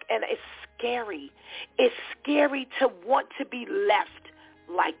just look and it's scary. It's scary to want to be left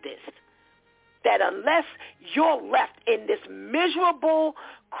like this. That unless you're left in this miserable,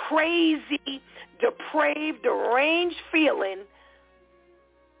 crazy, depraved, deranged feeling,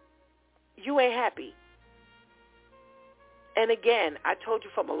 you ain't happy. And again, I told you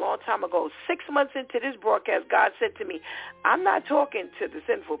from a long time ago, 6 months into this broadcast, God said to me, I'm not talking to the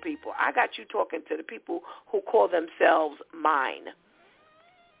sinful people. I got you talking to the people who call themselves mine.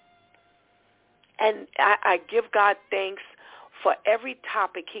 And I give God thanks for every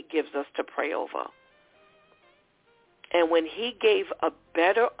topic he gives us to pray over. And when he gave a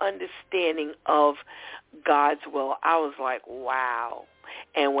better understanding of God's will, I was like, wow.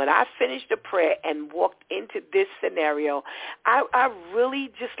 And when I finished the prayer and walked into this scenario, I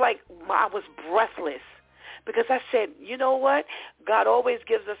really just I was breathless because I said, you know what? God always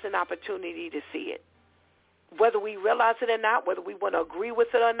gives us an opportunity to see it. Whether we realize it or not, whether we want to agree with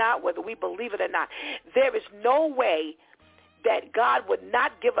it or not, whether we believe it or not, there is no way that God would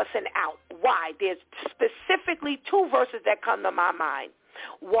not give us an out. Why? There's specifically 2 verses that come to my mind.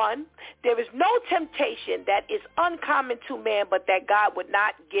 1, there is no temptation that is uncommon to man, but that God would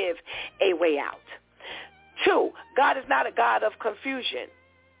not give a way out. 2, God is not a God of confusion.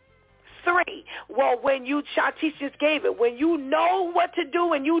 3, well, when you, Shantice just gave it, when you know what to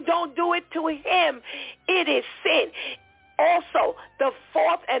do and you don't do it to him, it is sin. Also, the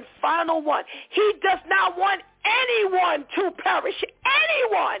 4th and final one, he does not want anyone to perish,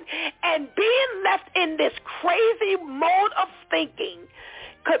 anyone. And being left in this crazy mode of thinking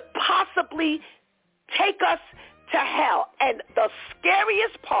could possibly take us to hell. And the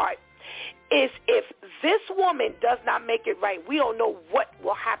scariest part is if this woman does not make it right, we don't know what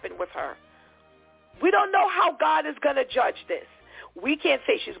will happen with her. We don't know how God is going to judge this. We can't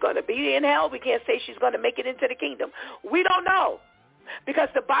say she's going to be in hell. We can't say she's going to make it into the kingdom. We don't know. Because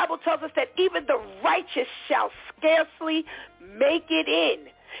the Bible tells us that even the righteous shall scarcely make it in.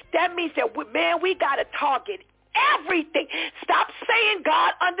 That means that, we got to target everything. Stop saying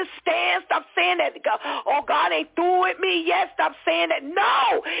God understands. Stop saying that, God ain't through with me yet. Stop saying that.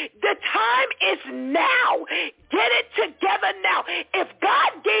 No, the time is now. Get it together now. If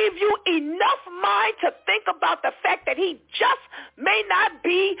God gave you enough mind to think about the fact that he just may not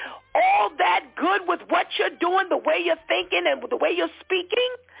be all that good with what you're doing, the way you're thinking and the way you're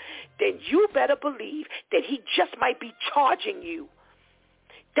speaking, then you better believe that he just might be charging you.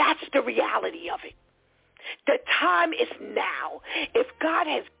 That's the reality of it. The time is now. If God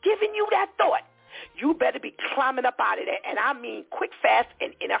has given you that thought, you better be climbing up out of there. And I mean quick, fast,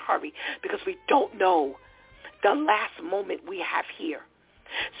 and in a hurry, because we don't know the last moment we have here.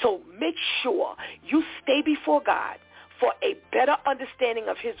 So make sure you stay before God for a better understanding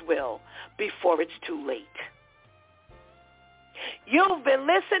of his will before it's too late. You've been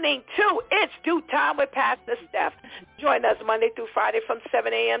listening to It's Due Time with Pastor Steph. Join us Monday through Friday from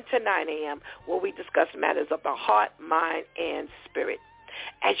 7 a.m. to 9 a.m. where we discuss matters of the heart, mind, and spirit.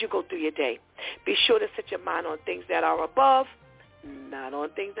 As you go through your day, be sure to set your mind on things that are above, not on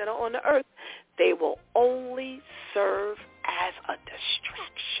things that are on the earth. They will only serve as a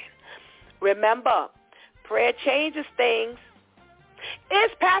distraction. Remember, prayer changes things.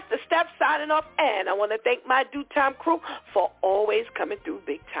 It's Pastor Steph signing off, and I want to thank my Due Time crew for always coming through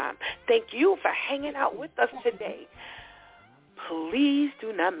big time. Thank you for hanging out with us today. Please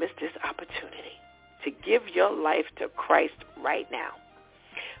do not miss this opportunity to give your life to Christ right now.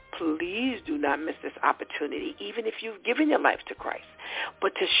 Please do not miss this opportunity, even if you've given your life to Christ,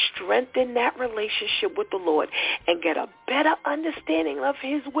 but to strengthen that relationship with the Lord and get a better understanding of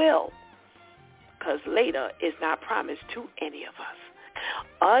his will, because later is not promised to any of us.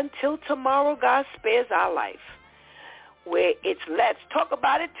 Until tomorrow, God spares our life, where it's Let's Talk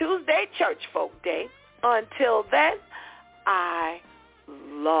About It Tuesday, Church Folk Day. Until then, I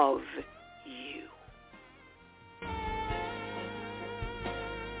love you.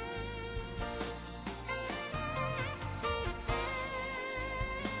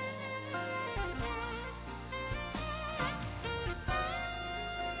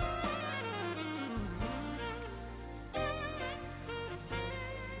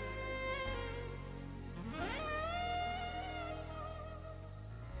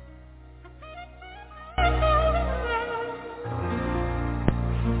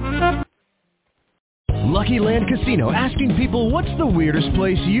 Lucky Land Casino, asking people, what's the weirdest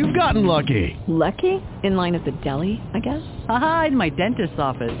place you've gotten lucky? Lucky? In line at the deli, I guess? Aha, in my dentist's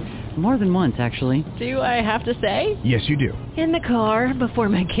office. More than once, actually. Do I have to say? Yes, you do. In the car before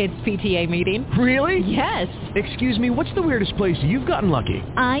my kids' PTA meeting. Really? Yes. Excuse me, what's the weirdest place you've gotten lucky?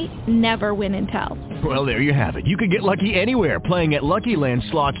 I never win and tell. Well, there you have it. You can get lucky anywhere, playing at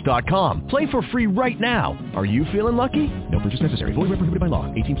LuckyLandSlots.com. Play for free right now. Are you feeling lucky? No purchase necessary. Void where prohibited by law.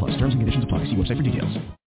 18+. Terms and conditions apply. See website for details.